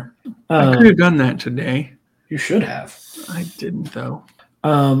Barbenheimer. I could have done that today. You should have. I didn't, though.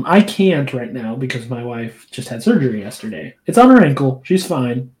 I can't right now because my wife just had surgery yesterday. It's on her ankle. She's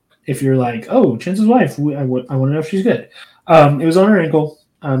fine. If you're like, oh, Chance's wife, I want to know if she's good. It was on her ankle.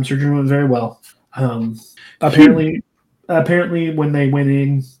 Surgery went very well. Apparently, when they went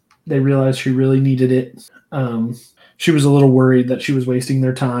in, they realized she really needed it. She was a little worried that she was wasting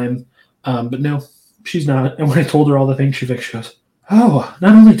their time. But no, she's not. And when I told her all the things she fixed, she goes, oh,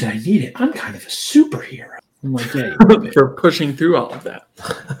 not only did I need it, I'm kind of a superhero. I'm like, yeah, for pushing through all of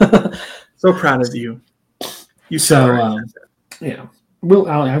that. So proud of you. You so yeah.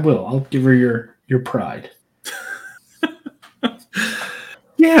 I will. I'll give her your pride.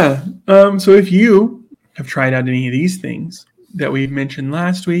 Yeah. So if you have tried out any of these things that we mentioned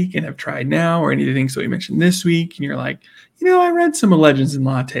last week and have tried now, or any of the things that we mentioned this week, and you're like, I read some of Legends and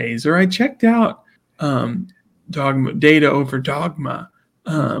Lattes, or I checked out Dogma data over Dogma.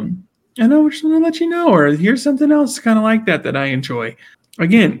 I know, we're just going to let you know, or here's something else kind of like that I enjoy.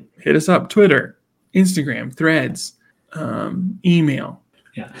 Again, hit us up, Twitter, Instagram, Threads, email.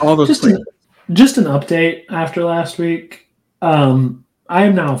 Yeah, all those places. Just an update after last week. I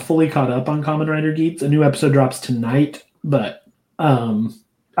am now fully caught up on Kamen Rider Geats. A new episode drops tonight, but I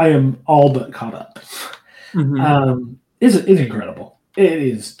am all but caught up. Mm-hmm. It's incredible. It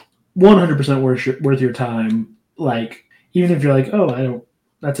is 100% worth your time. Even if you're like, oh,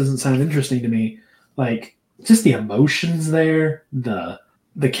 that doesn't sound interesting to me. Just the emotions there, the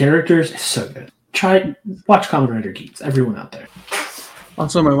characters, it's so good. Watch Kamen Rider Geats, everyone out there.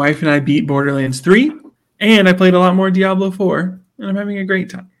 Also, my wife and I beat Borderlands 3, and I played a lot more Diablo 4, and I'm having a great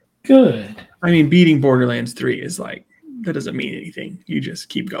time. Good. I mean, beating Borderlands 3 is that doesn't mean anything. You just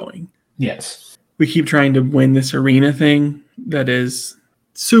keep going. Yes. We keep trying to win this arena thing that is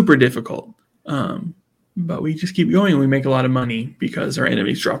super difficult. But we just keep going and we make a lot of money because our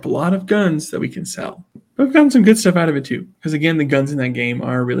enemies drop a lot of guns that we can sell. But we've gotten some good stuff out of it too. Because again, the guns in that game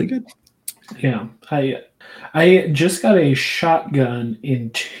are really good. Yeah. I just got a shotgun in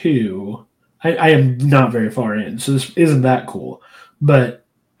 2. I am not very far in, so this isn't that cool. But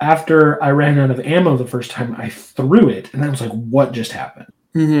after I ran out of ammo the first time, I threw it, and I was like, what just happened?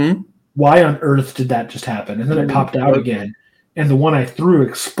 Mm-hmm. Why on earth did that just happen? And then it popped out again, and the one I threw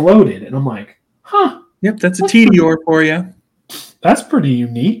exploded, and I'm like, huh, Yep, that's a TDR for you. That's pretty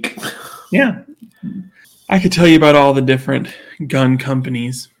unique. Yeah. I could tell you about all the different gun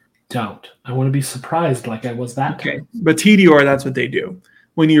companies. Don't. I want to be surprised like I was that time. But TDR, that's what they do.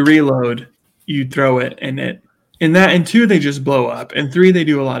 When you reload, you throw it, and in 2 they just blow up. In 3 they can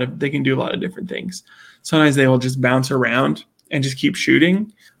do a lot of different things. Sometimes they will just bounce around and just keep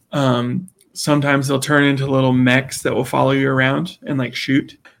shooting. Sometimes they'll turn into little mechs that will follow you around and like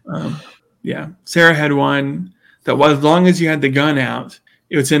shoot. Sarah had one that was, as long as you had the gun out,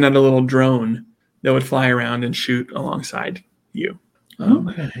 it would send out a little drone that would fly around and shoot alongside you.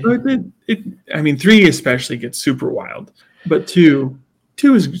 Okay. But 3 especially gets super wild, but 2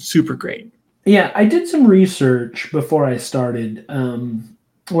 is super great. Yeah, I did some research before I started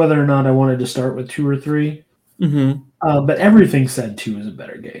whether or not I wanted to start with 2 or 3. Mm-hmm. But everything said 2 is a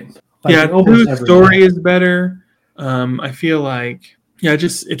better game. Like, 2's story is better. I feel like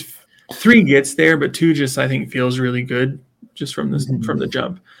 3 gets there, but 2 just I think feels really good just from this from the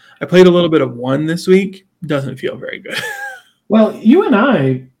jump. I played a little bit of 1 this week. Doesn't feel very good. Well, you and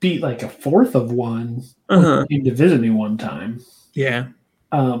I beat like a fourth of 1 when you came to visit me one time. Yeah.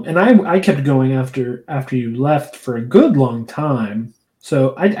 And I kept going after you left for a good long time.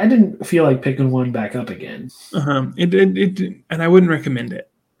 So I didn't feel like picking 1 back up again. And I wouldn't recommend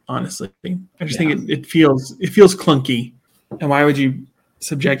it, honestly. I just think it feels clunky. And why would you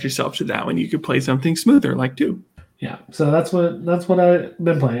subject yourself to that when you could play something smoother like 2? Yeah. So that's what I've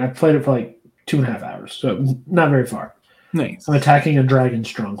been playing. I played it for like 2.5 hours, so not very far. Nice. I'm attacking a dragon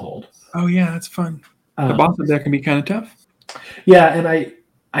stronghold. Oh yeah, that's fun. The boss up there can be kind of tough. Yeah, and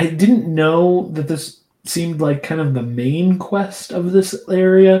I didn't know that this seemed like kind of the main quest of this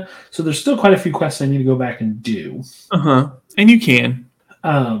area. So there's still quite a few quests I need to go back and do. And you can.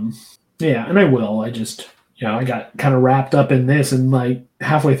 Yeah, and I will. I just, I got kind of wrapped up in this, and like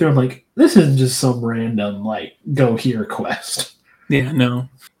halfway through, I'm like, this isn't just some random like go here quest. Yeah, no.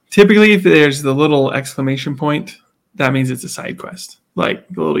 Typically, if there's the little exclamation point, that means it's a side quest. Like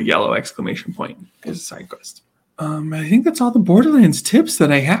the little yellow exclamation point is a side quest. I think that's all the Borderlands tips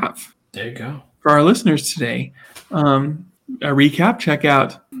that I have. There you go. For our listeners today. A recap, check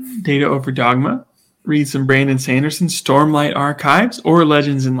out Data Over Dogma. Read some Brandon Sanderson's Stormlight Archives or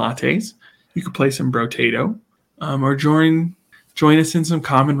Legends and Lattes. You could play some Brotato. Or join us in some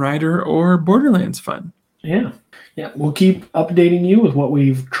Common Rider or Borderlands fun. Yeah. Yeah, we'll keep updating you with what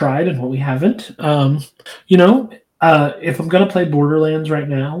we've tried and what we haven't. If I'm going to play Borderlands right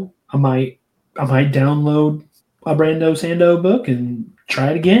now, I might download a Brando Sando book and try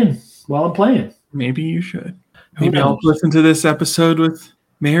it again while I'm playing. Maybe you should. Maybe I'll listen to this episode with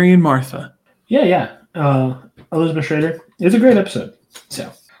Mary and Martha. Yeah. Elizabeth Schrader. It's a great episode.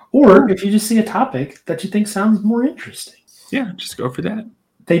 So, or if you just see a topic that you think sounds more interesting. Yeah, just go for that.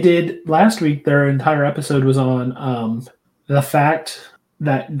 They did last week. Their entire episode was on the fact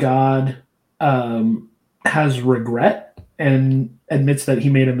that God has regret and admits that he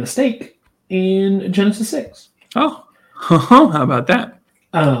made a mistake in Genesis 6. Oh, how about that?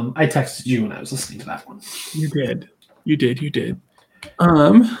 I texted you when I was listening to that one. You did.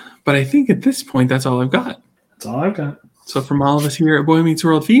 But I think at this point, that's all I've got. That's all I've got. So from all of us here at Boy Meets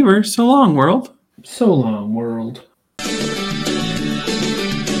World Fever, so long, world. So long, world.